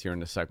couple minutes here in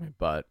this segment,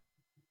 but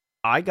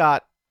I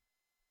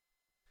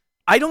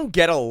don't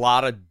get a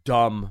lot of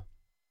dumb,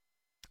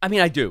 I mean,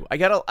 I do.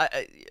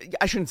 I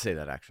shouldn't say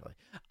that, actually.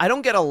 I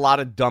don't get a lot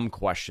of dumb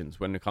questions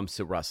when it comes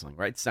to wrestling,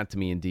 right? Sent to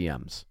me in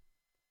DMs.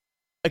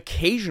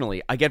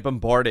 Occasionally, I get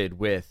bombarded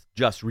with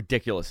just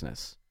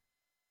ridiculousness.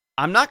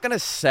 I'm not going to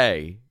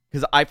say,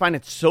 because I find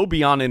it so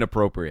beyond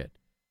inappropriate.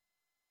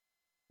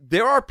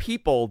 There are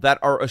people that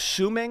are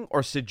assuming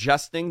or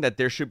suggesting that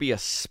there should be a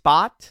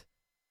spot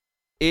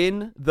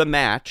in the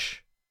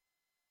match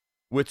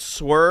with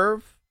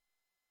Swerve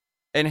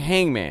and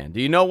Hangman.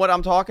 Do you know what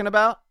I'm talking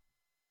about?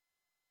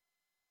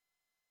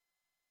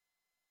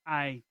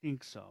 I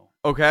think so.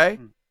 Okay?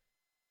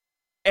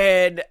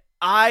 And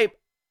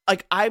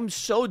I'm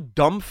so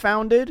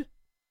dumbfounded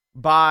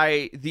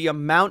by the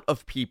amount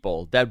of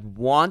people that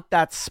want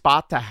that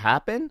spot to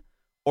happen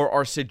or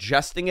are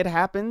suggesting it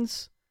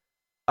happens,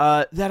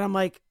 that I'm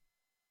like,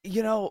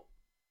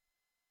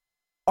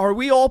 are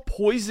we all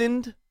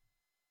poisoned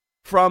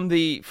from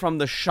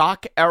the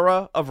shock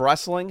era of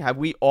wrestling? Have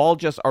we all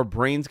just, our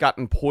brains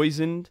gotten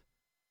poisoned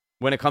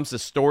when it comes to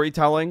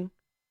storytelling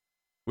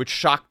with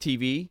Shock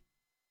TV?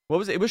 What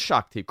was it? It was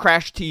Shock TV,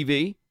 Crash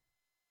TV.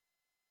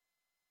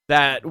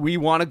 That we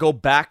want to go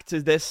back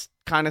to this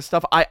kind of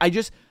stuff.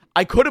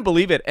 I couldn't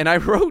believe it. And I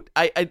wrote,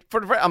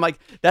 I'm like,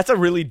 that's a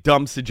really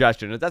dumb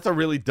suggestion. That's a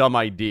really dumb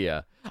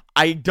idea.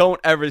 I don't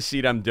ever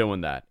see them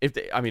doing that. If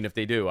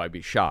they do, I'd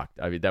be shocked.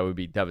 That would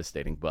be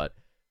devastating. But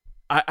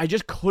I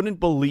just couldn't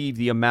believe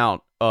the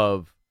amount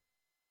of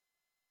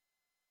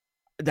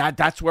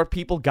that's where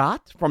people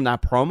got from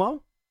that promo.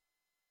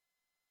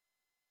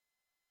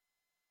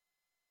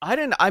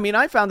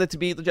 I found it to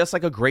be just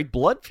like a great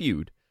blood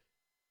feud.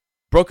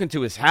 Broke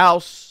into his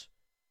house.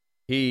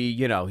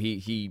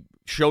 He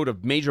showed a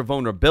major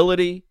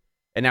vulnerability,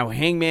 and now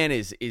Hangman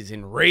is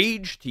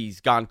enraged.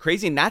 He's gone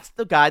crazy, and that's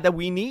the guy that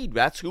we need.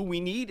 That's who we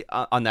need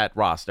on that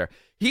roster.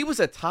 He was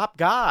a top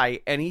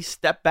guy, and he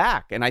stepped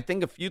back, and I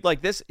think a feud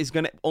like this is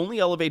going to only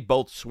elevate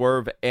both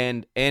Swerve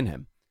and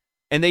him,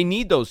 and they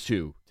need those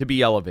two to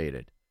be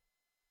elevated.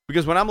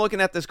 Because when I'm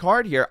looking at this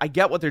card here, I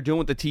get what they're doing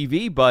with the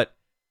TV, but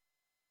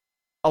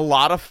a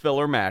lot of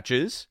filler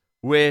matches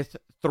with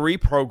 3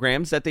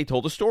 programs that they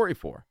told a story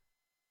for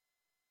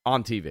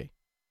on TV.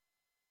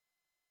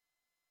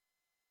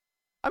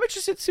 I'm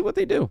interested to see what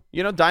they do.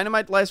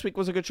 Dynamite last week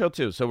was a good show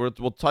too, so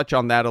we'll touch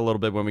on that a little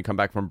bit when we come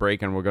back from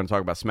break, and we're going to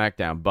talk about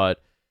SmackDown.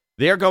 But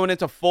they're going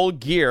into Full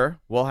Gear.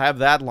 We'll have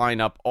that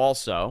lineup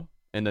also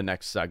in the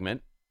next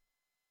segment,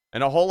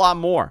 and a whole lot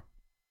more.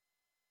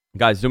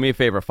 Guys, do me a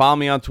favor. Follow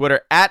me on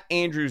Twitter at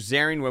Andrew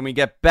Zarian. When we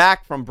get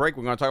back from break,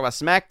 we're going to talk about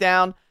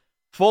SmackDown,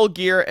 Full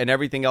Gear, and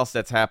everything else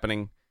that's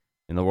happening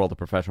in the world of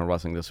professional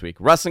wrestling this week.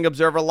 Wrestling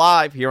Observer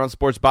Live here on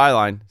Sports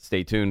Byline.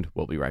 Stay tuned.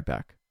 We'll be right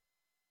back.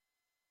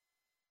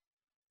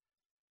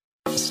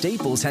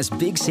 Staples has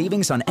big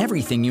savings on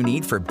everything you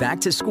need for back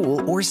to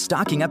school or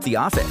stocking up the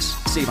office.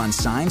 Save on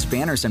signs,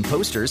 banners, and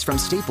posters from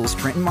Staples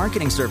Print and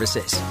Marketing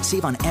Services.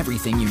 Save on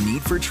everything you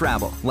need for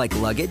travel, like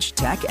luggage,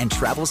 tech, and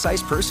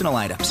travel-sized personal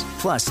items.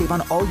 Plus, save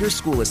on all your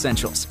school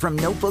essentials, from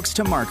notebooks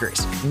to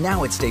markers.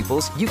 Now at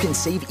Staples, you can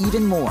save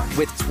even more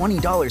with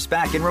 $20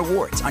 back in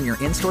rewards on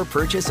your in-store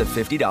purchase of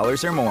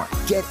 $50 or more.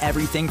 Get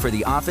everything for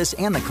the office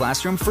and the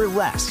classroom for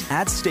less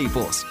at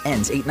Staples.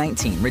 Ends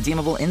 8/19.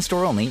 Redeemable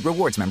in-store only.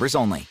 Rewards members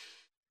only.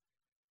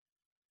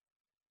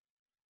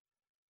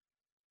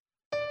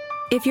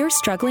 If you're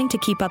struggling to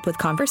keep up with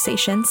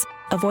conversations,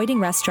 avoiding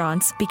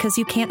restaurants because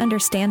you can't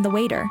understand the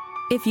waiter,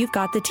 if you've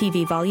got the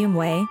TV volume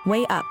way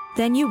up,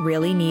 then you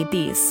really need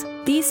these.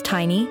 These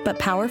tiny but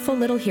powerful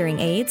little hearing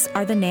aids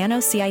are the Nano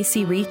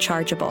CIC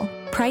Rechargeable,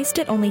 priced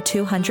at only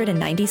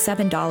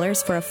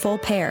 $297 for a full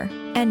pair.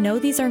 And no,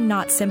 these are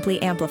not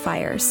simply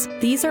amplifiers.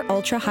 These are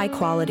ultra high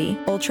quality,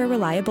 ultra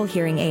reliable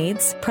hearing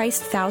aids,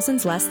 priced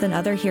thousands less than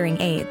other hearing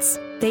aids.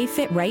 They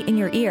fit right in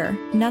your ear,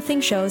 nothing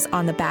shows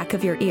on the back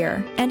of your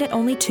ear, and at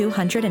only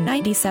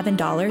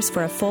 $297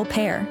 for a full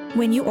pair.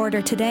 When you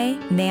order today,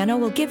 Nano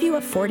will give you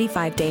a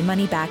 45-day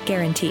money-back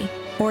guarantee.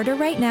 Order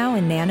right now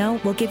and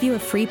Nano will give you a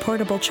free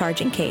portable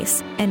charging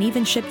case and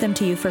even ship them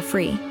to you for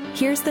free.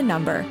 Here's the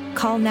number.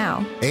 Call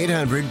now.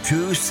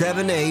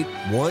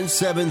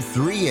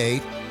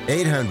 800-278-1738.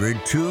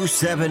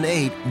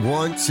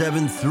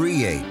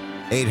 800-278-1738.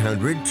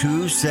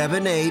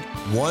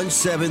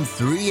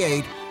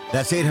 800-278-1738.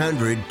 That's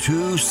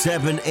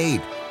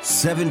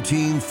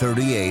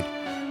 800-278-1738.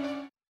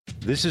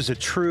 This is a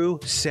true,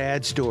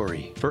 sad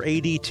story for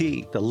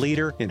ADT, the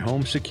leader in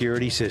home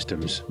security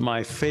systems.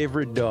 My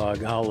favorite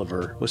dog,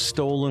 Oliver, was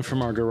stolen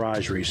from our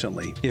garage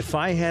recently. If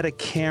I had a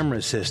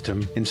camera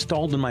system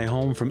installed in my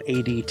home from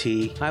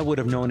ADT, I would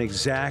have known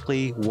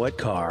exactly what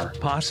car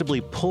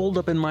possibly pulled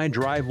up in my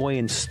driveway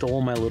and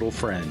stole my little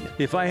friend.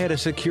 If I had a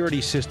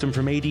security system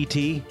from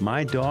ADT,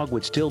 my dog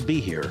would still be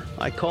here.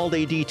 I called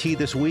ADT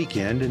this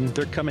weekend, and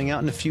they're coming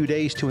out in a few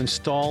days to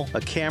install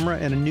a camera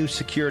and a new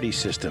security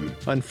system.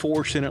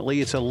 Unfortunately,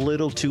 it's a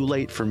little too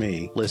late for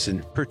me.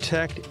 Listen,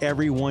 protect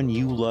everyone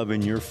you love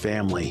in your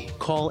family.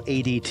 Call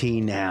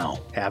ADT now.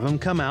 Have them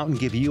come out and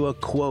give you a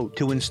quote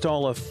to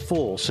install a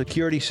full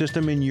security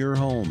system in your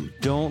home.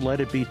 Don't let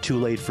it be too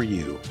late for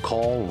you.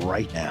 Call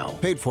right now.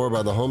 Paid for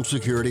by the Home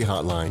Security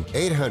Hotline.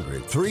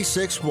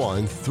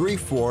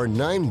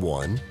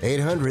 800-361-3491.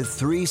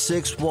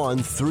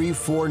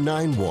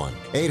 800-361-3491.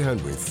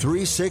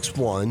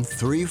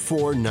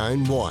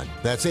 800-361-3491.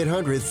 That's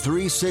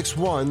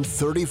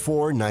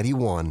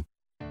 800-361-3491.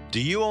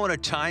 Do you own a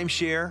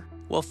timeshare?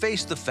 Well,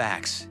 face the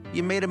facts.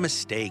 You made a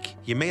mistake.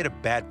 You made a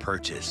bad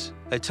purchase.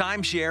 A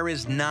timeshare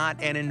is not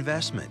an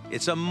investment.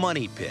 It's a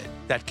money pit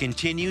that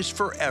continues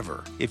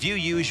forever. If you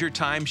use your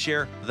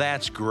timeshare,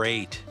 that's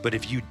great. But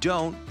if you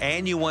don't,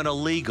 and you want to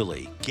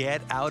legally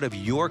get out of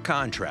your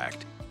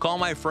contract, call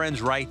my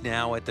friends right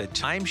now at the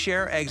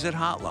Timeshare Exit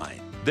Hotline.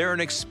 They're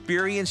an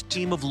experienced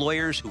team of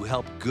lawyers who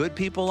help good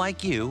people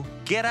like you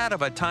get out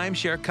of a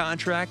timeshare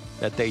contract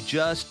that they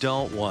just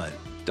don't want.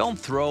 Don't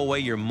throw away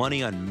your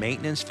money on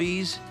maintenance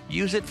fees.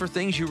 Use it for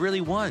things you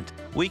really want.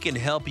 We can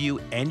help you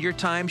end your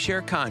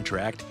timeshare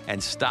contract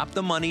and stop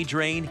the money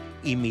drain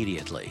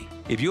immediately.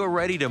 If you're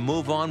ready to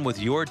move on with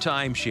your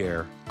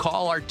timeshare,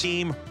 call our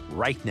team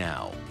right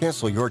now.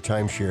 Cancel your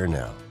timeshare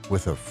now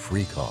with a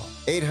free call.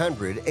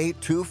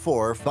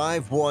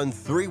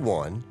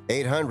 800-824-5131.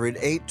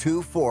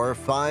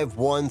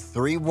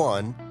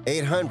 800-824-5131.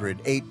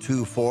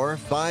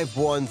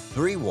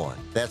 800-824-5131.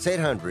 That's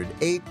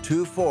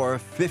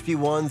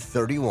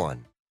 800-824-5131.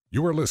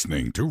 You are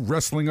listening to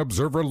Wrestling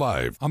Observer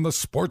Live on the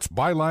Sports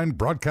Byline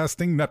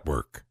Broadcasting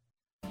Network.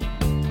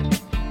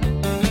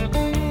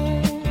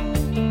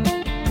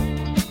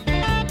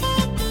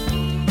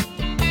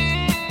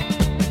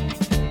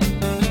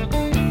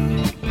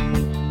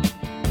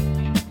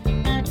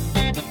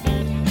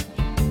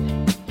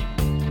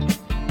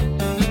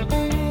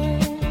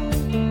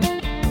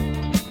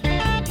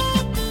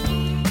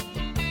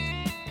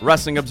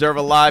 Wrestling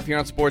Observer Live here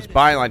on Sports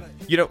Byline.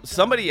 You know,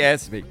 somebody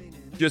asked me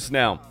just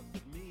now,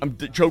 I'm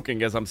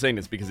choking as I'm saying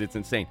this because it's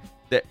insane.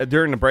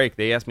 During the break,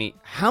 they asked me,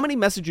 how many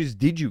messages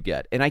did you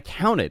get? And I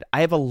counted.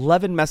 I have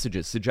 11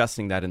 messages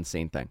suggesting that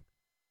insane thing.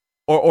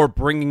 Or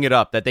bringing it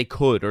up that they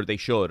could or they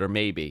should or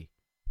maybe.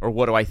 Or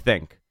what do I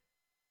think?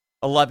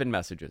 11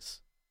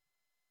 messages.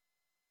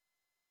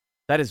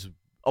 That is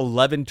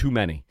 11 too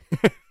many.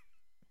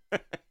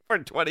 For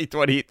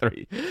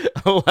 2023.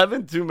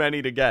 11 too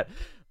many to get.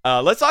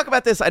 Let's talk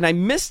about this, and I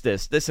missed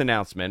this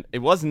announcement. It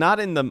was not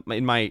in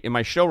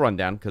my show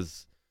rundown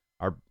because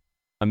our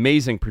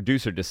amazing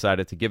producer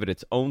decided to give it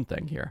its own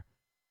thing here.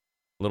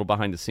 A little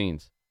behind the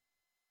scenes.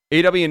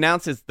 AEW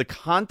announces the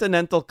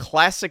Continental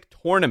Classic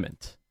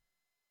Tournament.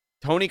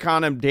 Tony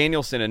Khan and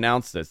Danielson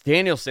announced this.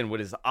 Danielson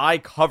with his eye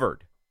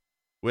covered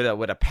with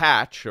a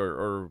patch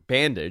or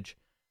bandage.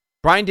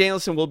 Bryan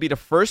Danielson will be the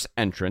first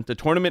entrant. The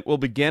tournament will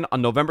begin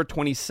on November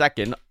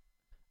 22nd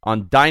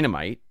on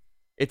Dynamite.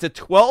 It's a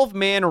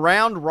 12-man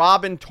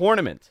round-robin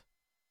tournament.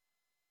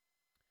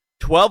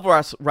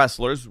 12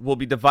 wrestlers will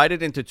be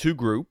divided into two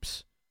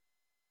groups.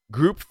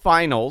 Group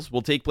finals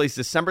will take place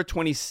December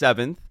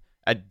 27th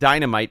at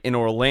Dynamite in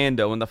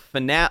Orlando, and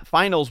the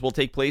finals will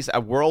take place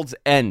at World's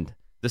End,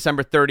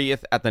 December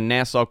 30th at the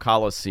Nassau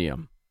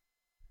Coliseum.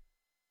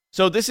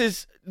 So this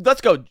is,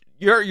 let's go.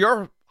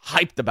 You're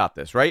hyped about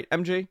this, right,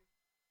 MG?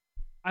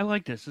 I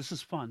like this. This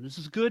is fun. This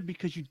is good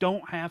because you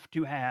don't have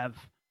to have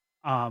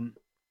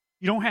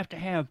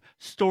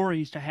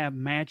stories to have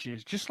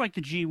matches, just like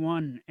the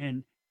G1,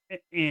 and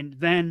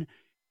then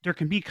there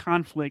can be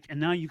conflict, and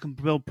now you can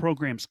build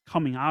programs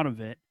coming out of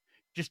it.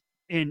 Just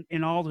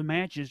in all the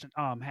matches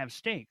have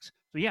stakes.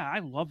 So yeah, I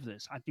love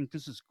this. I think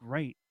this is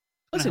great.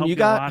 Listen, you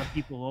got a lot of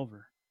people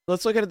over.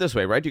 Let's look at it this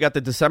way, right? You got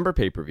the December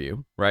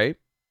pay-per-view, right?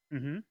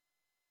 Mm-hmm.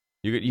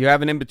 You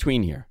have an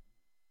in-between here.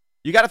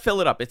 You got to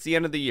fill it up. It's the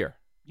end of the year.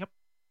 Yep.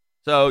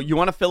 So you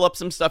want to fill up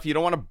some stuff. You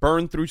don't want to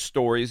burn through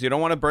stories. You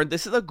don't want to burn.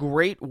 This is a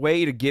great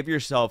way to give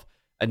yourself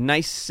a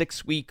nice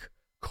 6-week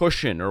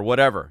cushion or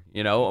whatever, a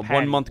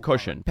 1-month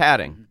cushion,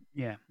 padding.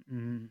 Yeah.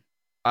 Mm-hmm.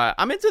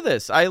 I'm into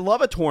this. I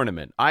love a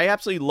tournament. I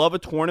absolutely love a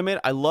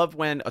tournament. I love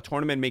when a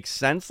tournament makes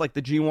sense, like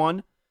the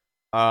G1.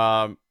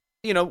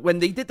 When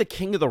they did the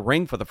King of the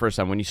Ring for the first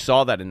time, when you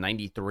saw that in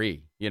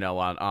 '93,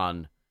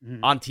 on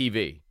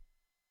TV,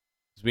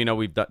 because we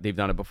know they've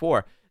done it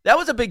before. That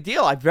was a big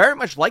deal. I very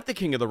much like the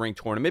King of the Ring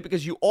tournament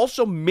because you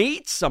also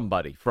made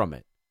somebody from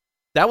it.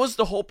 That was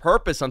the whole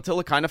purpose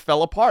until it kind of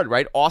fell apart,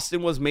 right?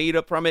 Austin was made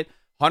up from it.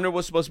 Hunter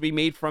was supposed to be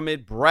made from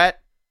it.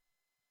 Brett.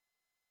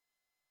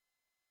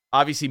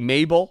 Obviously,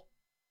 Mabel.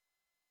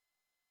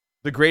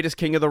 The greatest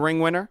King of the Ring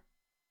winner.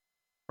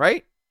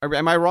 Right?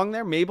 Am I wrong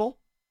there? Mabel?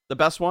 The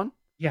best one?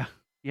 Yeah.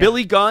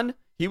 Billy Gunn.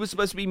 He was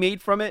supposed to be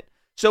made from it.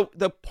 So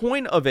the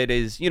point of it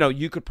is,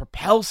 you could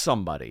propel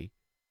somebody.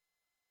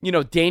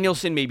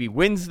 Danielson maybe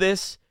wins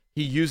this.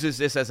 He uses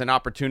this as an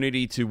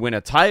opportunity to win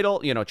a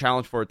title,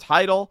 challenge for a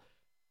title.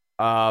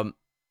 I'm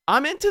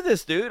into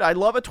this, dude. I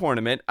love a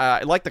tournament.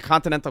 I like the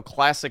Continental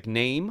Classic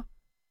name.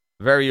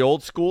 Very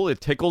old school.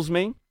 It tickles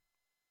me.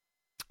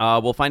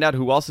 We'll find out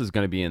who else is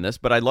going to be in this,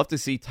 but I'd love to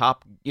see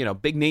top,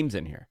 big names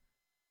in here.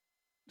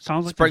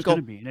 Sounds like there's going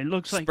to be. And it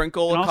looks like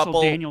sprinkle and a couple.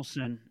 Also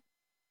Danielson.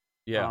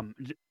 Yeah.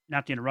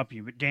 Not to interrupt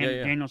you, but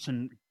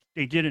Danielson,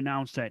 they did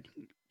announce that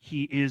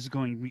he is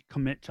going to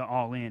commit to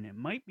All In. That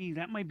might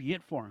be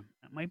it for him.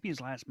 That might be his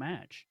last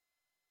match,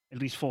 at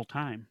least full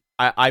time.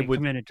 I would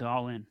committed to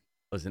All In.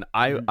 Listen,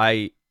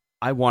 I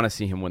want to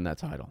see him win that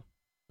title.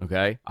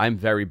 Okay, I'm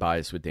very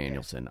biased with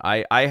Danielson.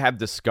 I have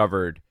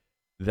discovered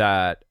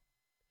that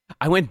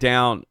I went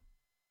down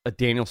a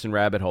Danielson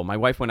rabbit hole. My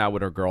wife went out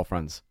with her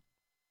girlfriends.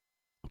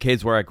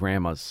 Kids were at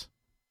grandma's.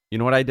 You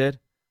know what I did?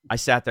 I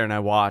sat there and I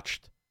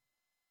watched.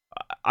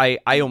 I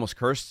almost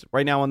cursed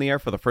right now on the air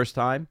for the first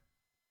time.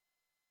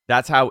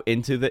 That's how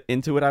into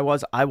it I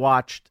was. I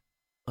watched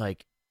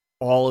like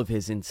all of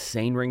his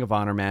insane Ring of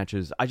Honor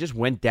matches. I just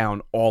went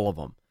down all of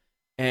them.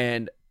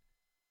 And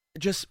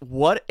just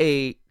what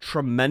a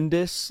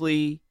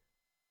tremendously,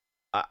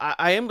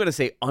 I am going to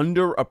say,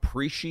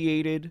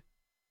 underappreciated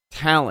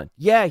talent.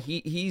 Yeah,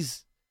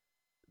 he's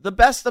the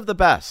best of the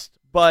best.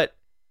 But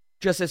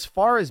just as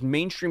far as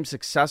mainstream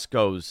success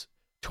goes,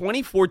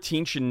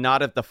 2014 should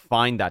not have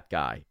defined that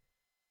guy.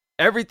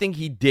 Everything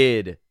he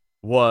did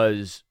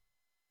was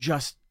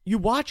just, you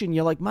watch and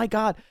you're like, my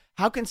God,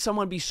 how can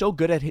someone be so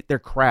good at their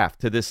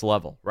craft to this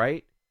level,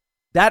 right?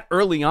 That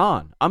early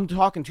on, I'm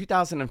talking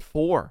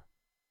 2004,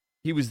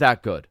 he was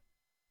that good.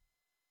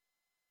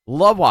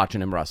 Love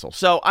watching him wrestle.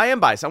 So I am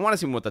biased. I want to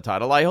see him with the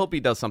title. I hope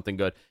he does something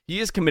good. He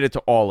is committed to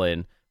All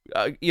In.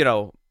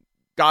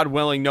 God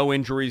willing, no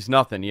injuries,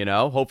 nothing,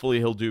 Hopefully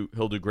he'll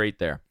do great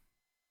there.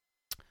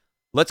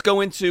 Let's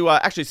go into,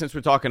 actually, since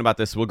we're talking about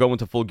this, we'll go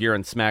into Full Gear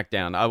and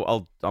SmackDown.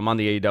 I'm on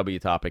the AEW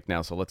topic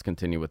now, so let's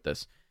continue with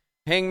this.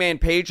 Hangman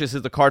Page, this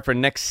is the card for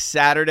next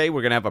Saturday.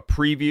 We're going to have a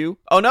preview.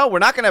 Oh, no, we're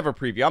not going to have a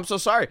preview. I'm so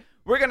sorry.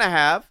 We're going to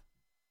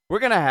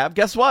have,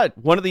 guess what?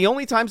 One of the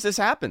only times this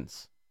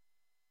happens.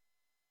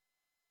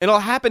 It'll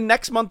happen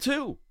next month,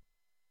 too,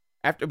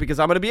 because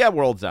I'm going to be at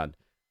World's End.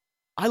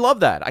 I love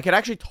that. I can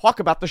actually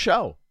talk about the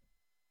show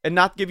and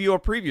not give you a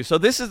preview. So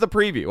this is the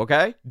preview,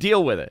 okay?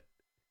 Deal with it.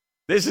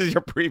 This is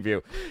your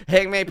preview.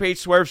 Hangman Page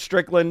Swerve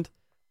Strickland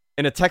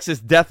in a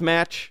Texas death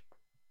match.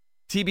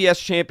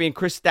 TBS champion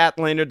Chris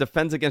Statlander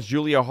defends against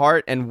Julia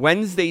Hart. And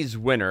Wednesday's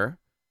winner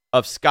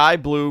of Sky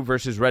Blue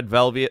versus Red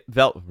Velvet.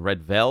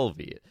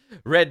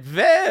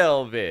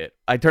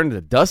 I turned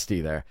into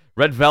Dusty there.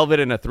 Red Velvet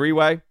in a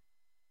three-way.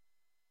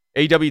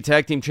 AEW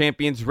Tag Team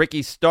Champions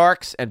Ricky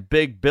Starks and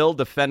Big Bill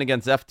defend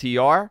against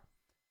FTR.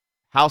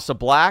 House of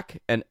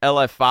Black and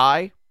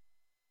LFI.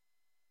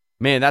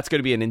 Man, that's going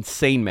to be an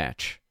insane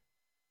match.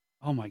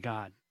 Oh my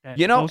God!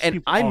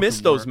 And I miss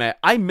those those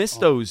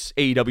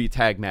AEW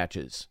tag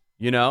matches.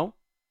 The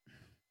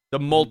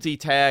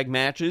multi-tag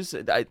matches.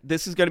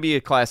 This is going to be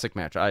a classic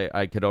match.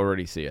 I could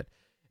already see it.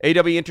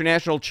 AEW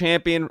International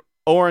Champion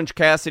Orange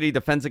Cassidy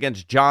defends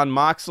against Jon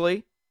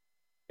Moxley.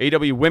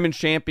 AEW Women's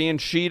Champion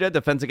Shida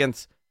defends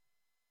against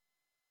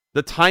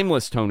the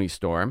timeless Toni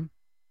Storm.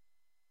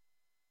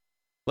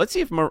 Let's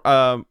see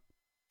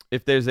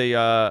if there's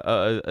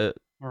a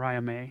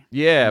Mariah May.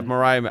 Yeah,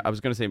 Mariah. I was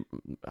going to say.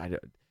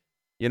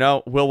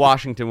 Will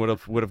Washington would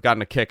have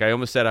gotten a kick. I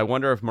almost said, I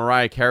wonder if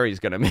Mariah Carey is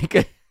going to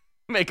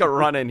make a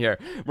run in here.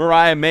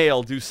 Mariah May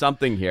will do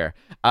something here.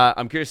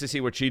 I'm curious to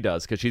see what she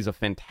does because she's a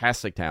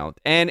fantastic talent.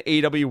 And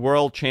AEW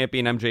World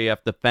Champion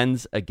MJF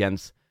defends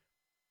against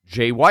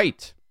Jay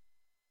White.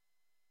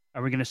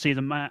 Are we going to see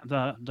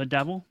the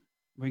devil?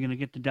 Are we going to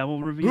get the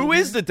devil revealed? Who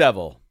is the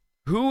devil?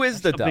 Who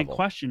is the devil? Big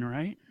question,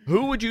 right?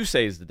 Who would you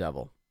say is the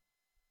devil?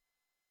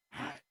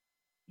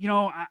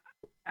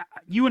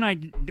 You and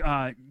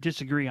I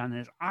disagree on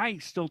this. I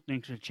still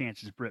think there's a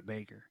chance it's Britt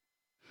Baker.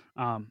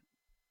 I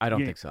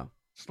don't think so.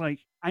 It's like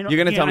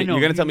you're gonna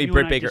tell me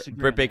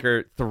Britt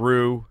Baker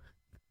threw.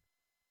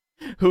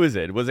 Who is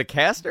it? Was it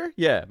Caster?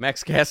 Yeah,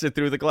 Max Caster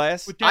through the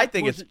glass. I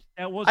think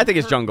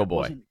it's Jungle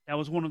Boy. That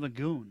was one of the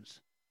goons.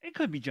 It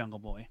could be Jungle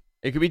Boy.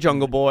 It could be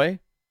Jungle Boy.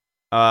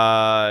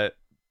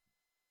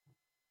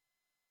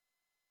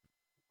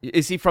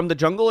 Is he from the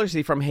jungle or is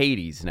he from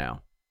Hades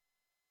now?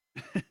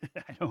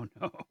 I don't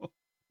know.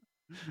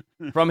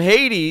 From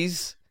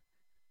Hades,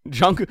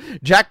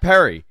 Jack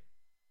Perry.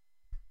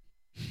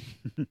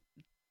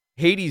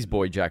 Hades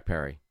boy Jack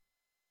Perry.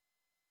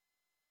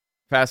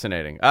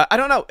 Fascinating. I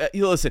don't know.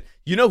 Listen,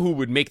 you know who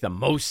would make the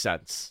most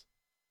sense?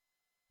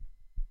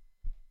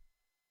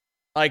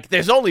 Like,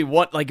 there's only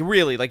one. Like,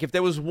 really, like if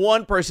there was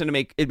one person to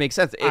make it make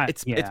sense,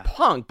 it's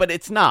Punk, but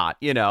it's not.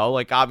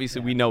 Like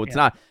obviously we know it's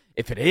not.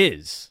 If it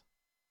is,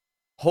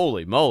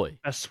 holy moly!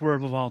 Best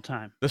swerve of all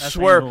time. The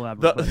swerve. I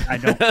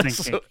don't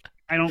think.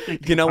 I don't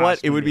think. You know what?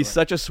 It would be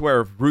such a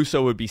swerve.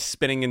 Russo would be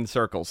spinning in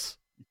circles.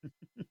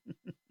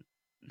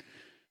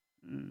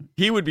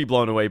 He would be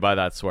blown away by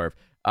that swerve.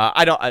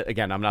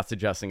 Again, I'm not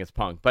suggesting it's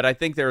Punk, but I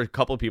think there are a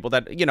couple of people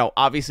that,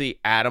 obviously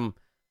Adam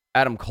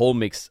Cole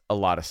makes a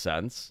lot of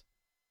sense.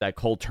 That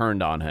Cole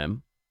turned on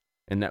him,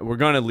 and that we're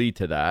going to lead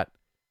to that.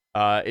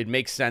 It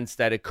makes sense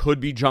that it could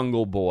be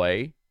Jungle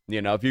Boy.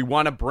 If you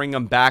want to bring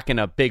him back in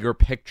a bigger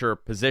picture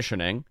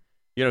positioning,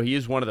 he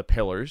is one of the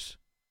pillars.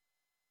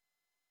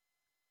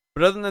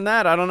 But other than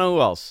that, I don't know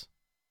who else.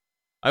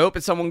 I hope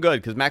it's someone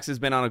good, because Max has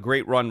been on a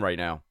great run right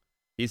now.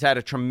 He's had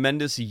a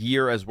tremendous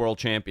year as world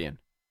champion.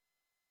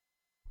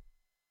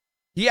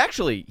 He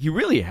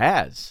really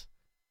has.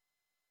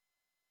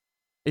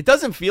 It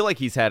doesn't feel like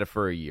he's had it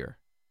for a year.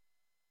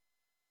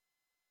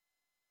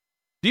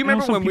 Do you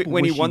remember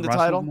when he won the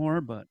title?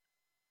 More, but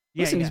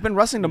listen, he's been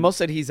wrestling the most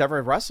that he's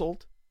ever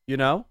wrestled.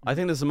 I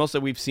think this is the most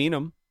that we've seen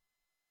him.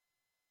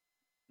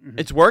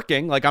 It's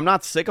working. Like, I'm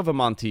not sick of him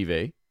on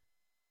TV.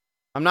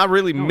 I'm not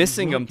really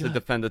missing him to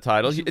defend the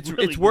title.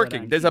 It's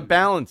working. There's a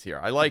balance here.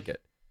 I like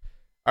it.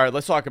 All right,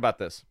 let's talk about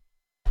this.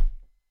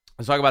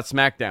 Let's talk about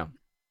SmackDown.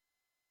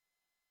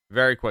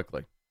 Very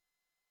quickly.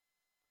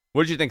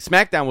 What did you think?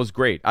 SmackDown was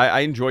great.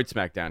 I enjoyed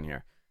SmackDown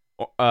here.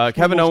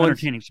 Kevin Owens.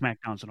 Entertaining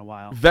SmackDowns in a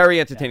while. Very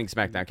entertaining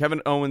SmackDown.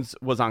 Kevin Owens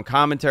was on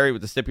commentary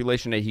with the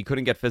stipulation that he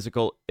couldn't get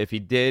physical. If he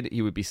did,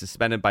 he would be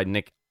suspended by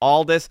Nick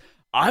Aldis.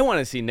 I want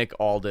to see Nick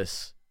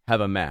Aldis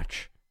have a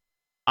match.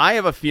 I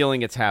have a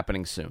feeling it's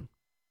happening soon.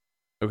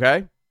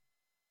 Okay?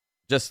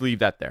 Just leave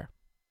that there.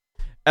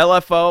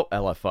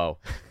 LFO.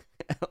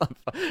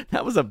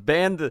 That was a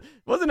band.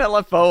 Wasn't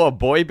LFO a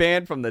boy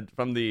band from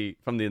the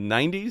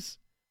 90s?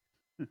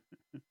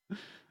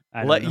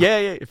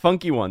 Yeah,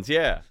 funky ones,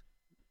 yeah.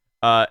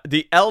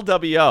 The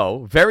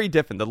LWO, very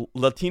different. The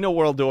Latino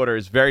World Order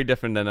is very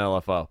different than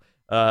LFO.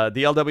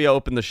 The LWO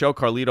opened the show.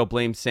 Carlito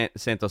blamed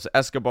Santos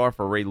Escobar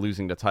for Ray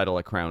losing the title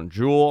at Crown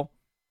Jewel.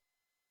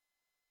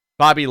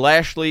 Bobby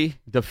Lashley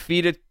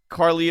defeated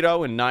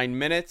Carlito in 9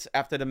 minutes.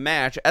 After the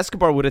match,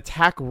 Escobar would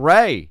attack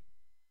Ray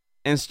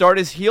and start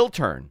his heel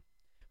turn.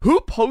 Who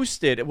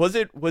posted? Was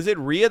it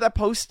Rhea that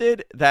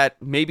posted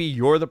that maybe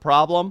you're the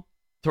problem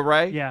to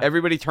Ray? Yeah.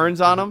 Everybody turns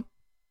on him?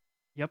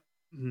 Yep.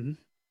 Mm-hmm.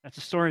 That's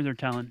a story they're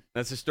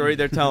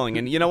telling.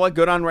 And you know what?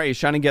 Good on Ray. He's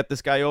trying to get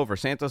this guy over.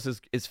 Santos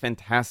is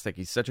fantastic.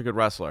 He's such a good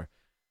wrestler.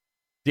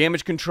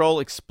 Damage Control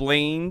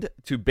explained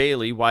to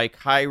Bayley why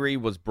Kyrie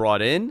was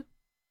brought in.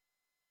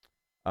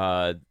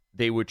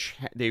 They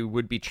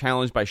would be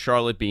challenged by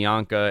Charlotte,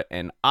 Bianca,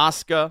 and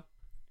Asuka.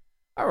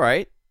 All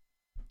right.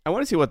 I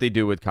want to see what they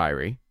do with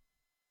Kyrie.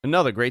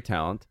 Another great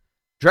talent.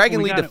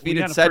 Dragon Lee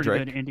defeated Cedric. We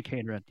got a pretty good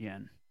indicator at the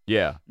end.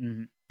 Yeah.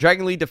 Mm-hmm.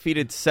 Dragon Lee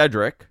defeated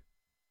Cedric.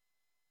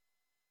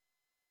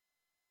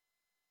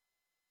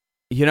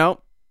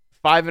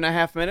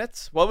 5.5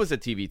 minutes. What was the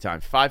TV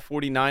time?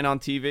 5:49 on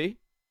TV.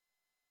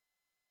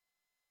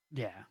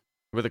 Yeah.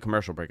 With a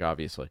commercial break,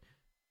 obviously.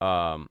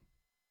 All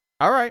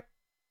right.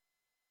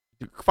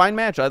 Fine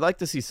match. I'd like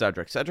to see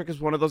Cedric. Cedric is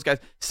one of those guys.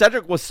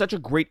 Cedric was such a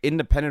great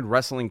independent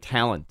wrestling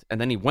talent,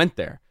 and then he went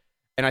there.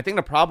 And I think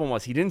the problem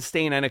was he didn't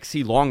stay in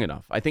NXT long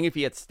enough. I think if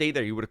he had stayed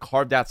there, he would have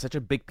carved out such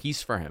a big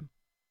piece for him.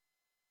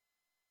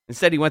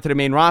 Instead, he went to the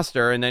main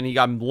roster, and then he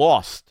got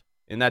lost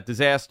in that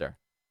disaster.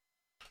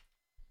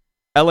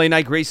 LA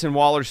Knight Grayson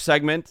Waller's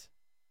segment.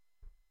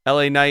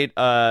 LA Knight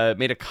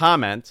made a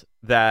comment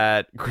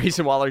that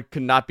Grayson Waller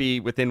could not be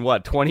within,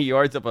 20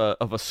 yards of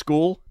a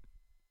school?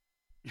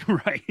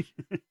 Right.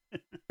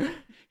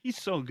 He's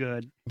so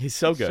good. He's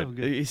so good.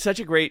 He's such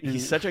a great,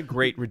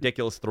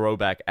 ridiculous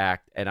throwback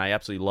act, and I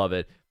absolutely love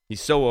it.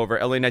 He's so over.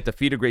 LA Knight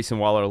defeated Grayson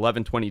Waller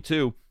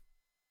 11-22.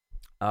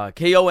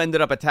 KO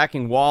ended up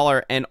attacking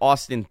Waller and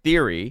Austin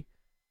Theory,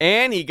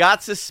 and he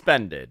got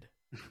suspended.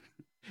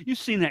 You've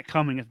seen that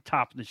coming at the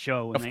top of the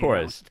show. Of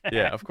course.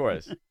 Yeah, of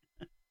course.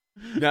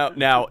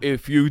 Now,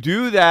 if you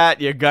do that,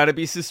 you got to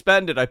be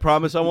suspended. I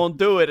promise I won't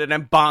do it. And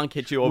then bonk,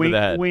 hit you over the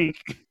head. Wink.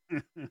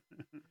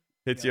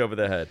 Hits you over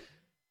the head.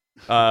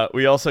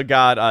 We also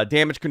got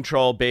Damage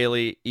Control,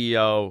 Bayley,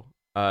 Io,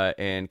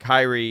 and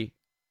Kyrie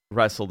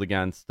wrestled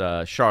against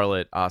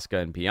Charlotte,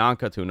 Asuka, and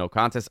Bianca to a no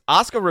contest.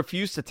 Asuka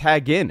refused to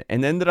tag in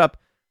and ended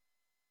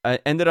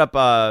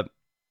up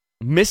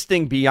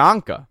misting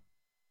Bianca.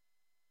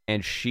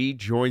 And she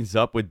joins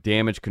up with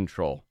Damage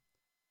Control.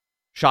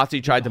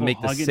 Shotzi tried to make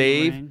the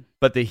save,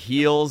 but the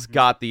heels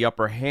got the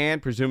upper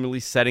hand, presumably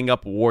setting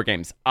up War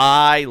Games.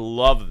 I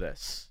love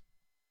this.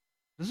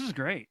 This is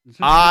great.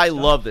 I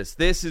love this.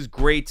 This is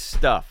great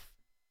stuff.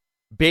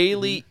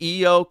 Bayley,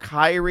 Io,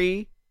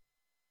 Kyrie,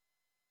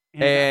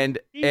 and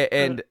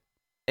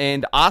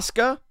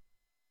Asuka.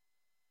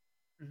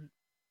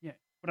 Yeah,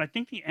 but I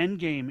think the end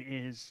game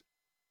is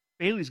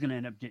Bayley's going to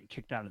end up getting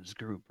kicked out of this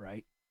group,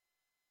 right?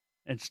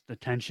 It's the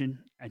tension.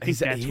 I think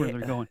that's where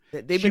they're going.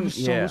 She was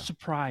so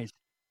surprised.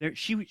 Her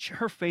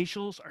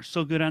facials are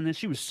so good on this.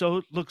 She was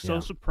so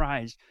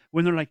surprised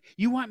when they're like,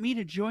 "You want me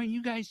to join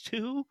you guys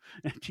too?"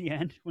 At the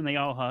end when they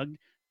all hugged.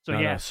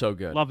 So so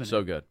good, loving so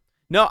it. good.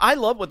 No, I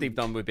love what they've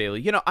done with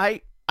Bayley. I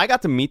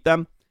got to meet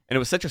them, and it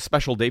was such a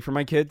special day for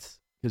my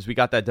kids because we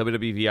got that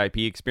WWE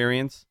VIP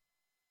experience.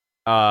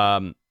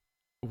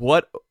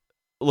 What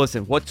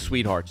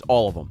sweethearts,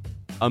 all of them,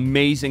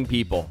 amazing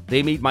people.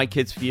 They made my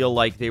kids feel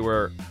like they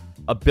were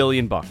 $1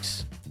 billion.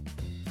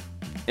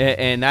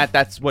 And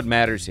that's what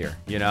matters here.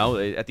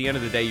 At the end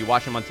of the day, you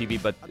watch them on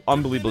TV, but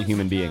unbelievable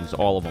human beings,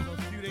 all of them.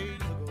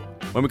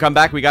 When we come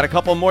back, we got a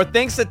couple more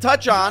things to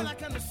touch on.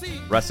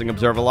 Wrestling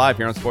Observer Live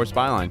here on Sports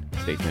Byline.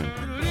 Stay tuned.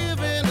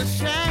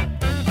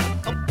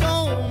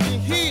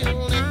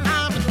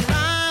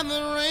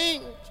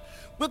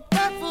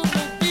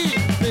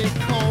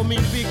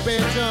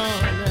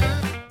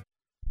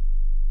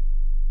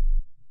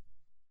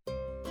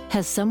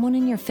 Has someone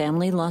in your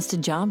family lost a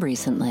job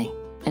recently,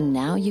 and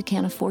now you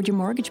can't afford your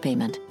mortgage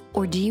payment?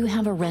 Or do you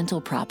have a rental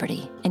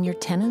property and your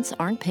tenants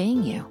aren't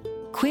paying you?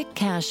 Quick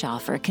Cash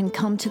Offer can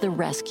come to the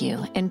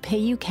rescue and pay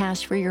you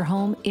cash for your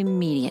home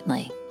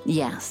immediately.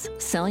 Yes,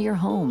 sell your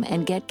home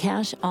and get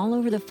cash all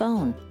over the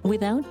phone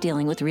without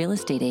dealing with real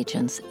estate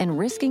agents and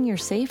risking your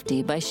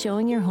safety by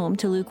showing your home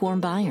to lukewarm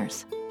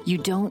buyers. You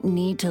don't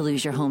need to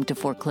lose your home to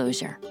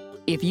foreclosure.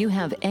 If you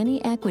have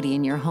any equity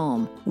in your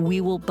home,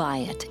 we will buy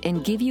it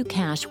and give you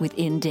cash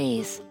within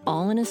days,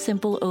 all in a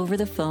simple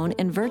over-the-phone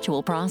and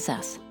virtual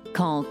process.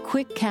 Call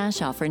Quick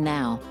Cash Offer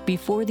now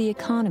before the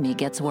economy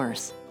gets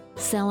worse.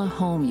 Sell a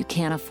home you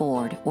can't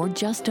afford or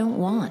just don't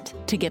want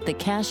to get the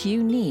cash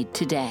you need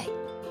today.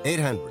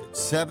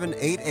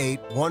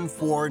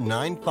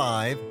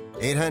 800-788-1495.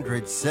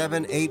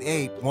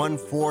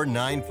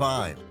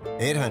 800-788-1495.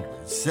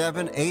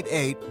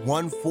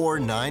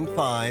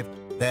 800-788-1495.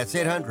 That's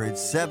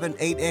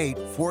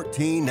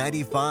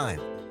 800-788-1495.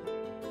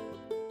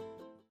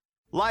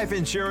 Life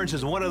insurance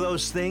is one of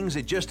those things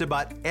that just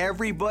about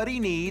everybody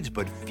needs,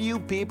 but few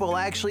people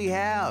actually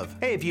have.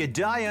 Hey, if you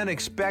die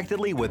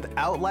unexpectedly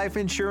without life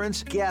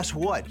insurance, guess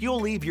what?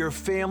 You'll leave your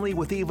family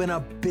with even a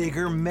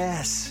bigger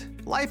mess.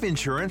 Life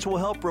insurance will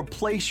help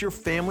replace your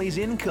family's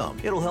income.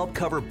 It'll help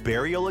cover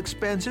burial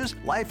expenses.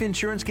 Life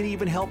insurance can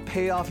even help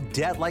pay off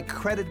debt like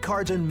credit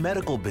cards and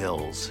medical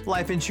bills.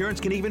 Life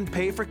insurance can even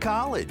pay for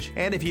college.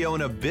 And if you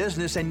own a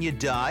business and you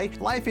die,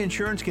 life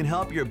insurance can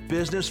help your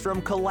business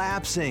from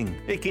collapsing.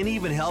 It can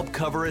even help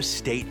cover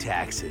estate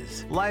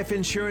taxes. Life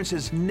insurance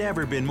has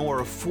never been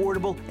more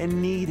affordable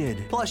and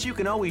needed. Plus, you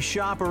can always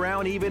shop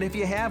around even if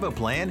you have a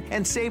plan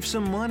and save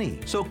some money.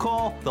 So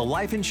call the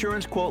Life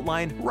Insurance Quote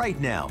Line right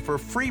now for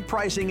free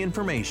pricing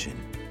information.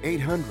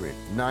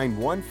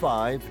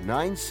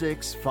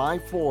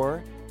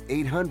 800-915-9654.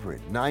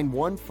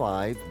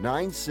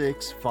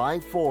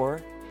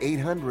 800-915-9654.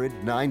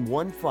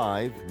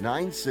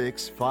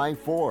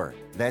 800-915-9654.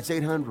 That's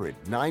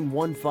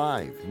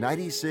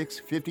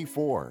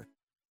 800-915-9654.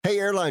 Hey,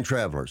 airline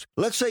travelers,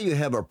 let's say you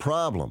have a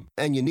problem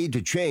and you need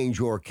to change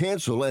or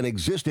cancel an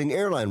existing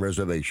airline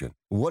reservation.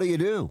 What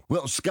do?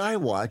 Well,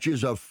 Skywatch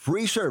is a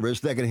free service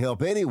that can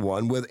help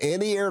anyone with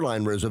any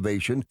airline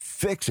reservation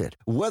fix it.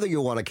 Whether you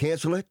want to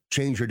cancel it,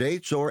 change your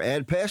dates, or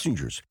add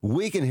passengers,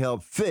 we can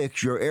help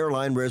fix your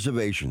airline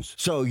reservations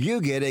so you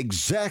get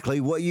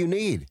exactly what you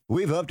need.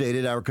 We've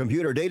updated our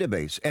computer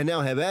database and now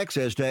have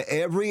access to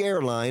every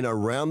airline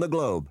around the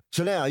globe.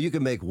 So now you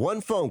can make one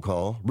phone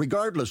call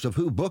regardless of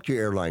who booked your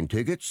airline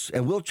tickets,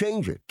 and we'll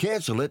change it,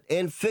 cancel it,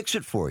 and fix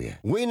it for you.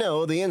 We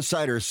know the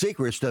insider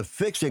secrets to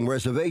fixing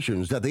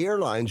reservations that the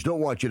airlines don't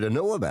want you to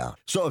know about.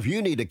 So if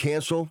you need to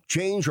cancel,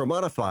 change, or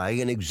modify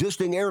an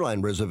existing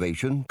airline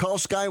reservation, call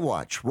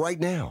Skywatch right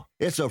now.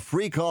 It's a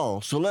free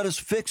call, so let us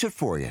fix it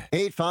for you.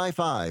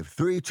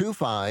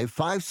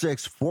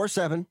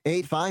 855-325-5647.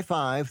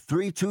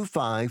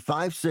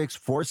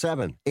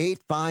 855-325-5647.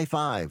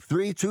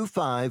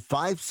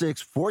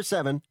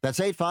 855-325-5647. That's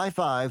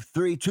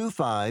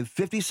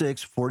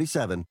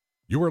 855-325-5647.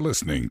 You are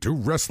listening to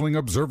Wrestling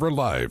Observer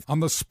Live on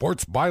the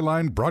Sports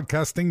Byline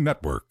Broadcasting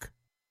Network.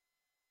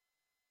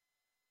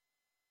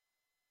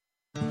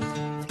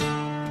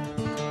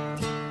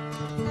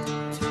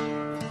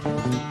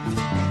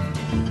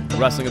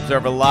 Wrestling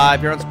Observer Live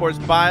here on Sports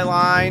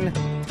Byline.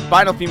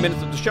 Final few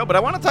minutes of the show, but I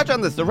want to touch on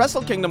this. The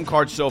Wrestle Kingdom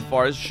card so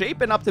far is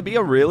shaping up to be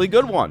a really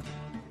good one.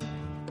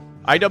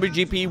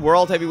 IWGP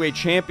World Heavyweight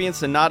Champion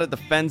Sonata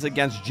defends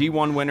against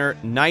G1 winner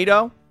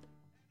Naito.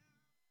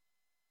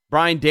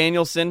 Bryan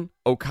Danielson,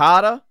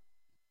 Okada.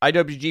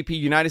 IWGP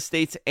United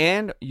States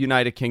and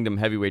United Kingdom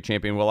Heavyweight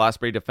Champion Will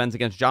Ospreay defends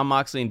against Jon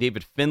Moxley and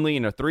David Finlay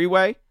in a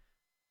three-way.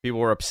 People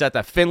were upset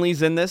that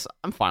Finlay's in this.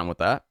 I'm fine with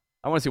that.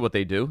 I want to see what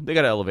they do. They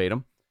got to elevate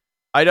him.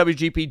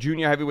 IWGP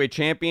Junior Heavyweight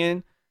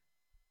Champion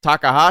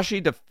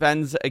Takahashi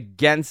defends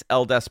against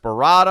El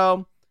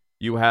Desperado.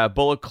 You have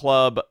Bullet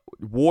Club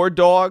War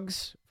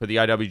Dogs for the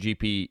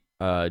IWGP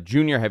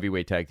Junior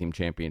Heavyweight Tag Team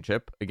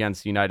Championship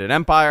against United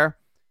Empire.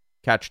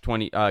 Catch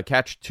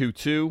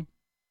 22.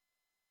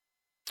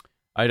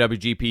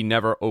 IWGP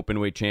Never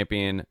Openweight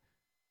Champion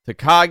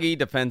Takagi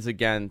defends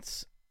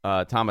against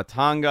Tama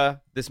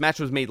Tonga. This match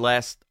was made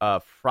last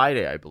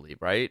Friday, I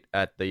believe, right?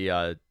 At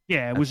the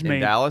it was made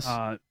in Dallas.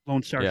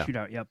 Lone Star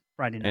Shootout. Yep,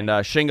 Friday night. And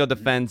Shingo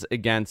defends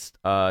against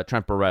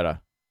Trent Beretta.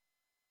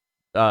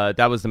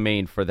 That was the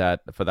main for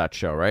that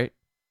show, right?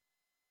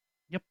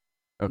 Yep.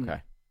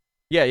 Okay.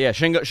 Yeah.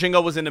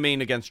 Shingo was in the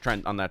main against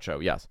Trent on that show.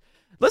 Yes.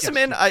 Listen,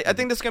 man, I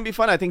think this is gonna be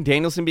fun. I think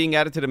Danielson being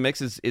added to the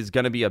mix is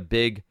gonna be a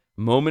big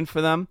moment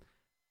for them.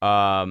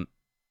 I'm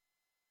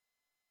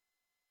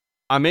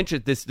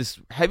interested. This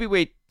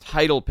heavyweight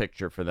title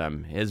picture for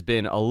them has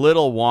been a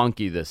little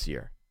wonky this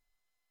year.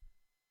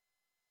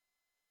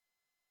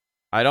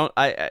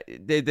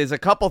 There's a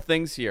couple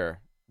things here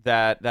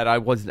that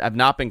have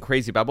not been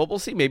crazy about, but we'll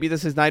see. Maybe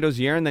this is Naito's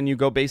year, and then you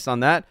go based on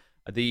that.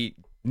 The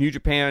New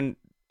Japan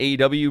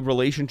AEW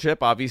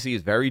relationship obviously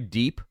is very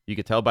deep. You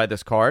could tell by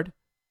this card.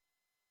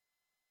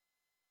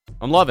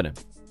 I'm loving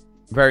it.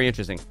 Very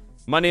interesting.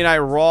 Monday Night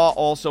Raw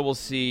also will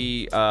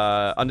see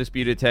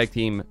Undisputed Tag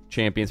Team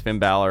Champions Finn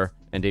Balor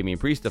and Damian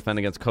Priest defend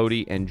against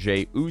Cody and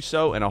Jey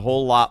Uso and a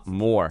whole lot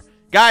more.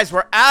 Guys,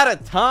 we're out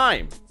of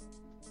time.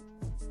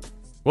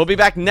 We'll be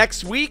back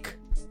next week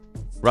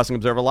Wrestling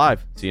Observer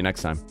Live. See you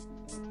next time.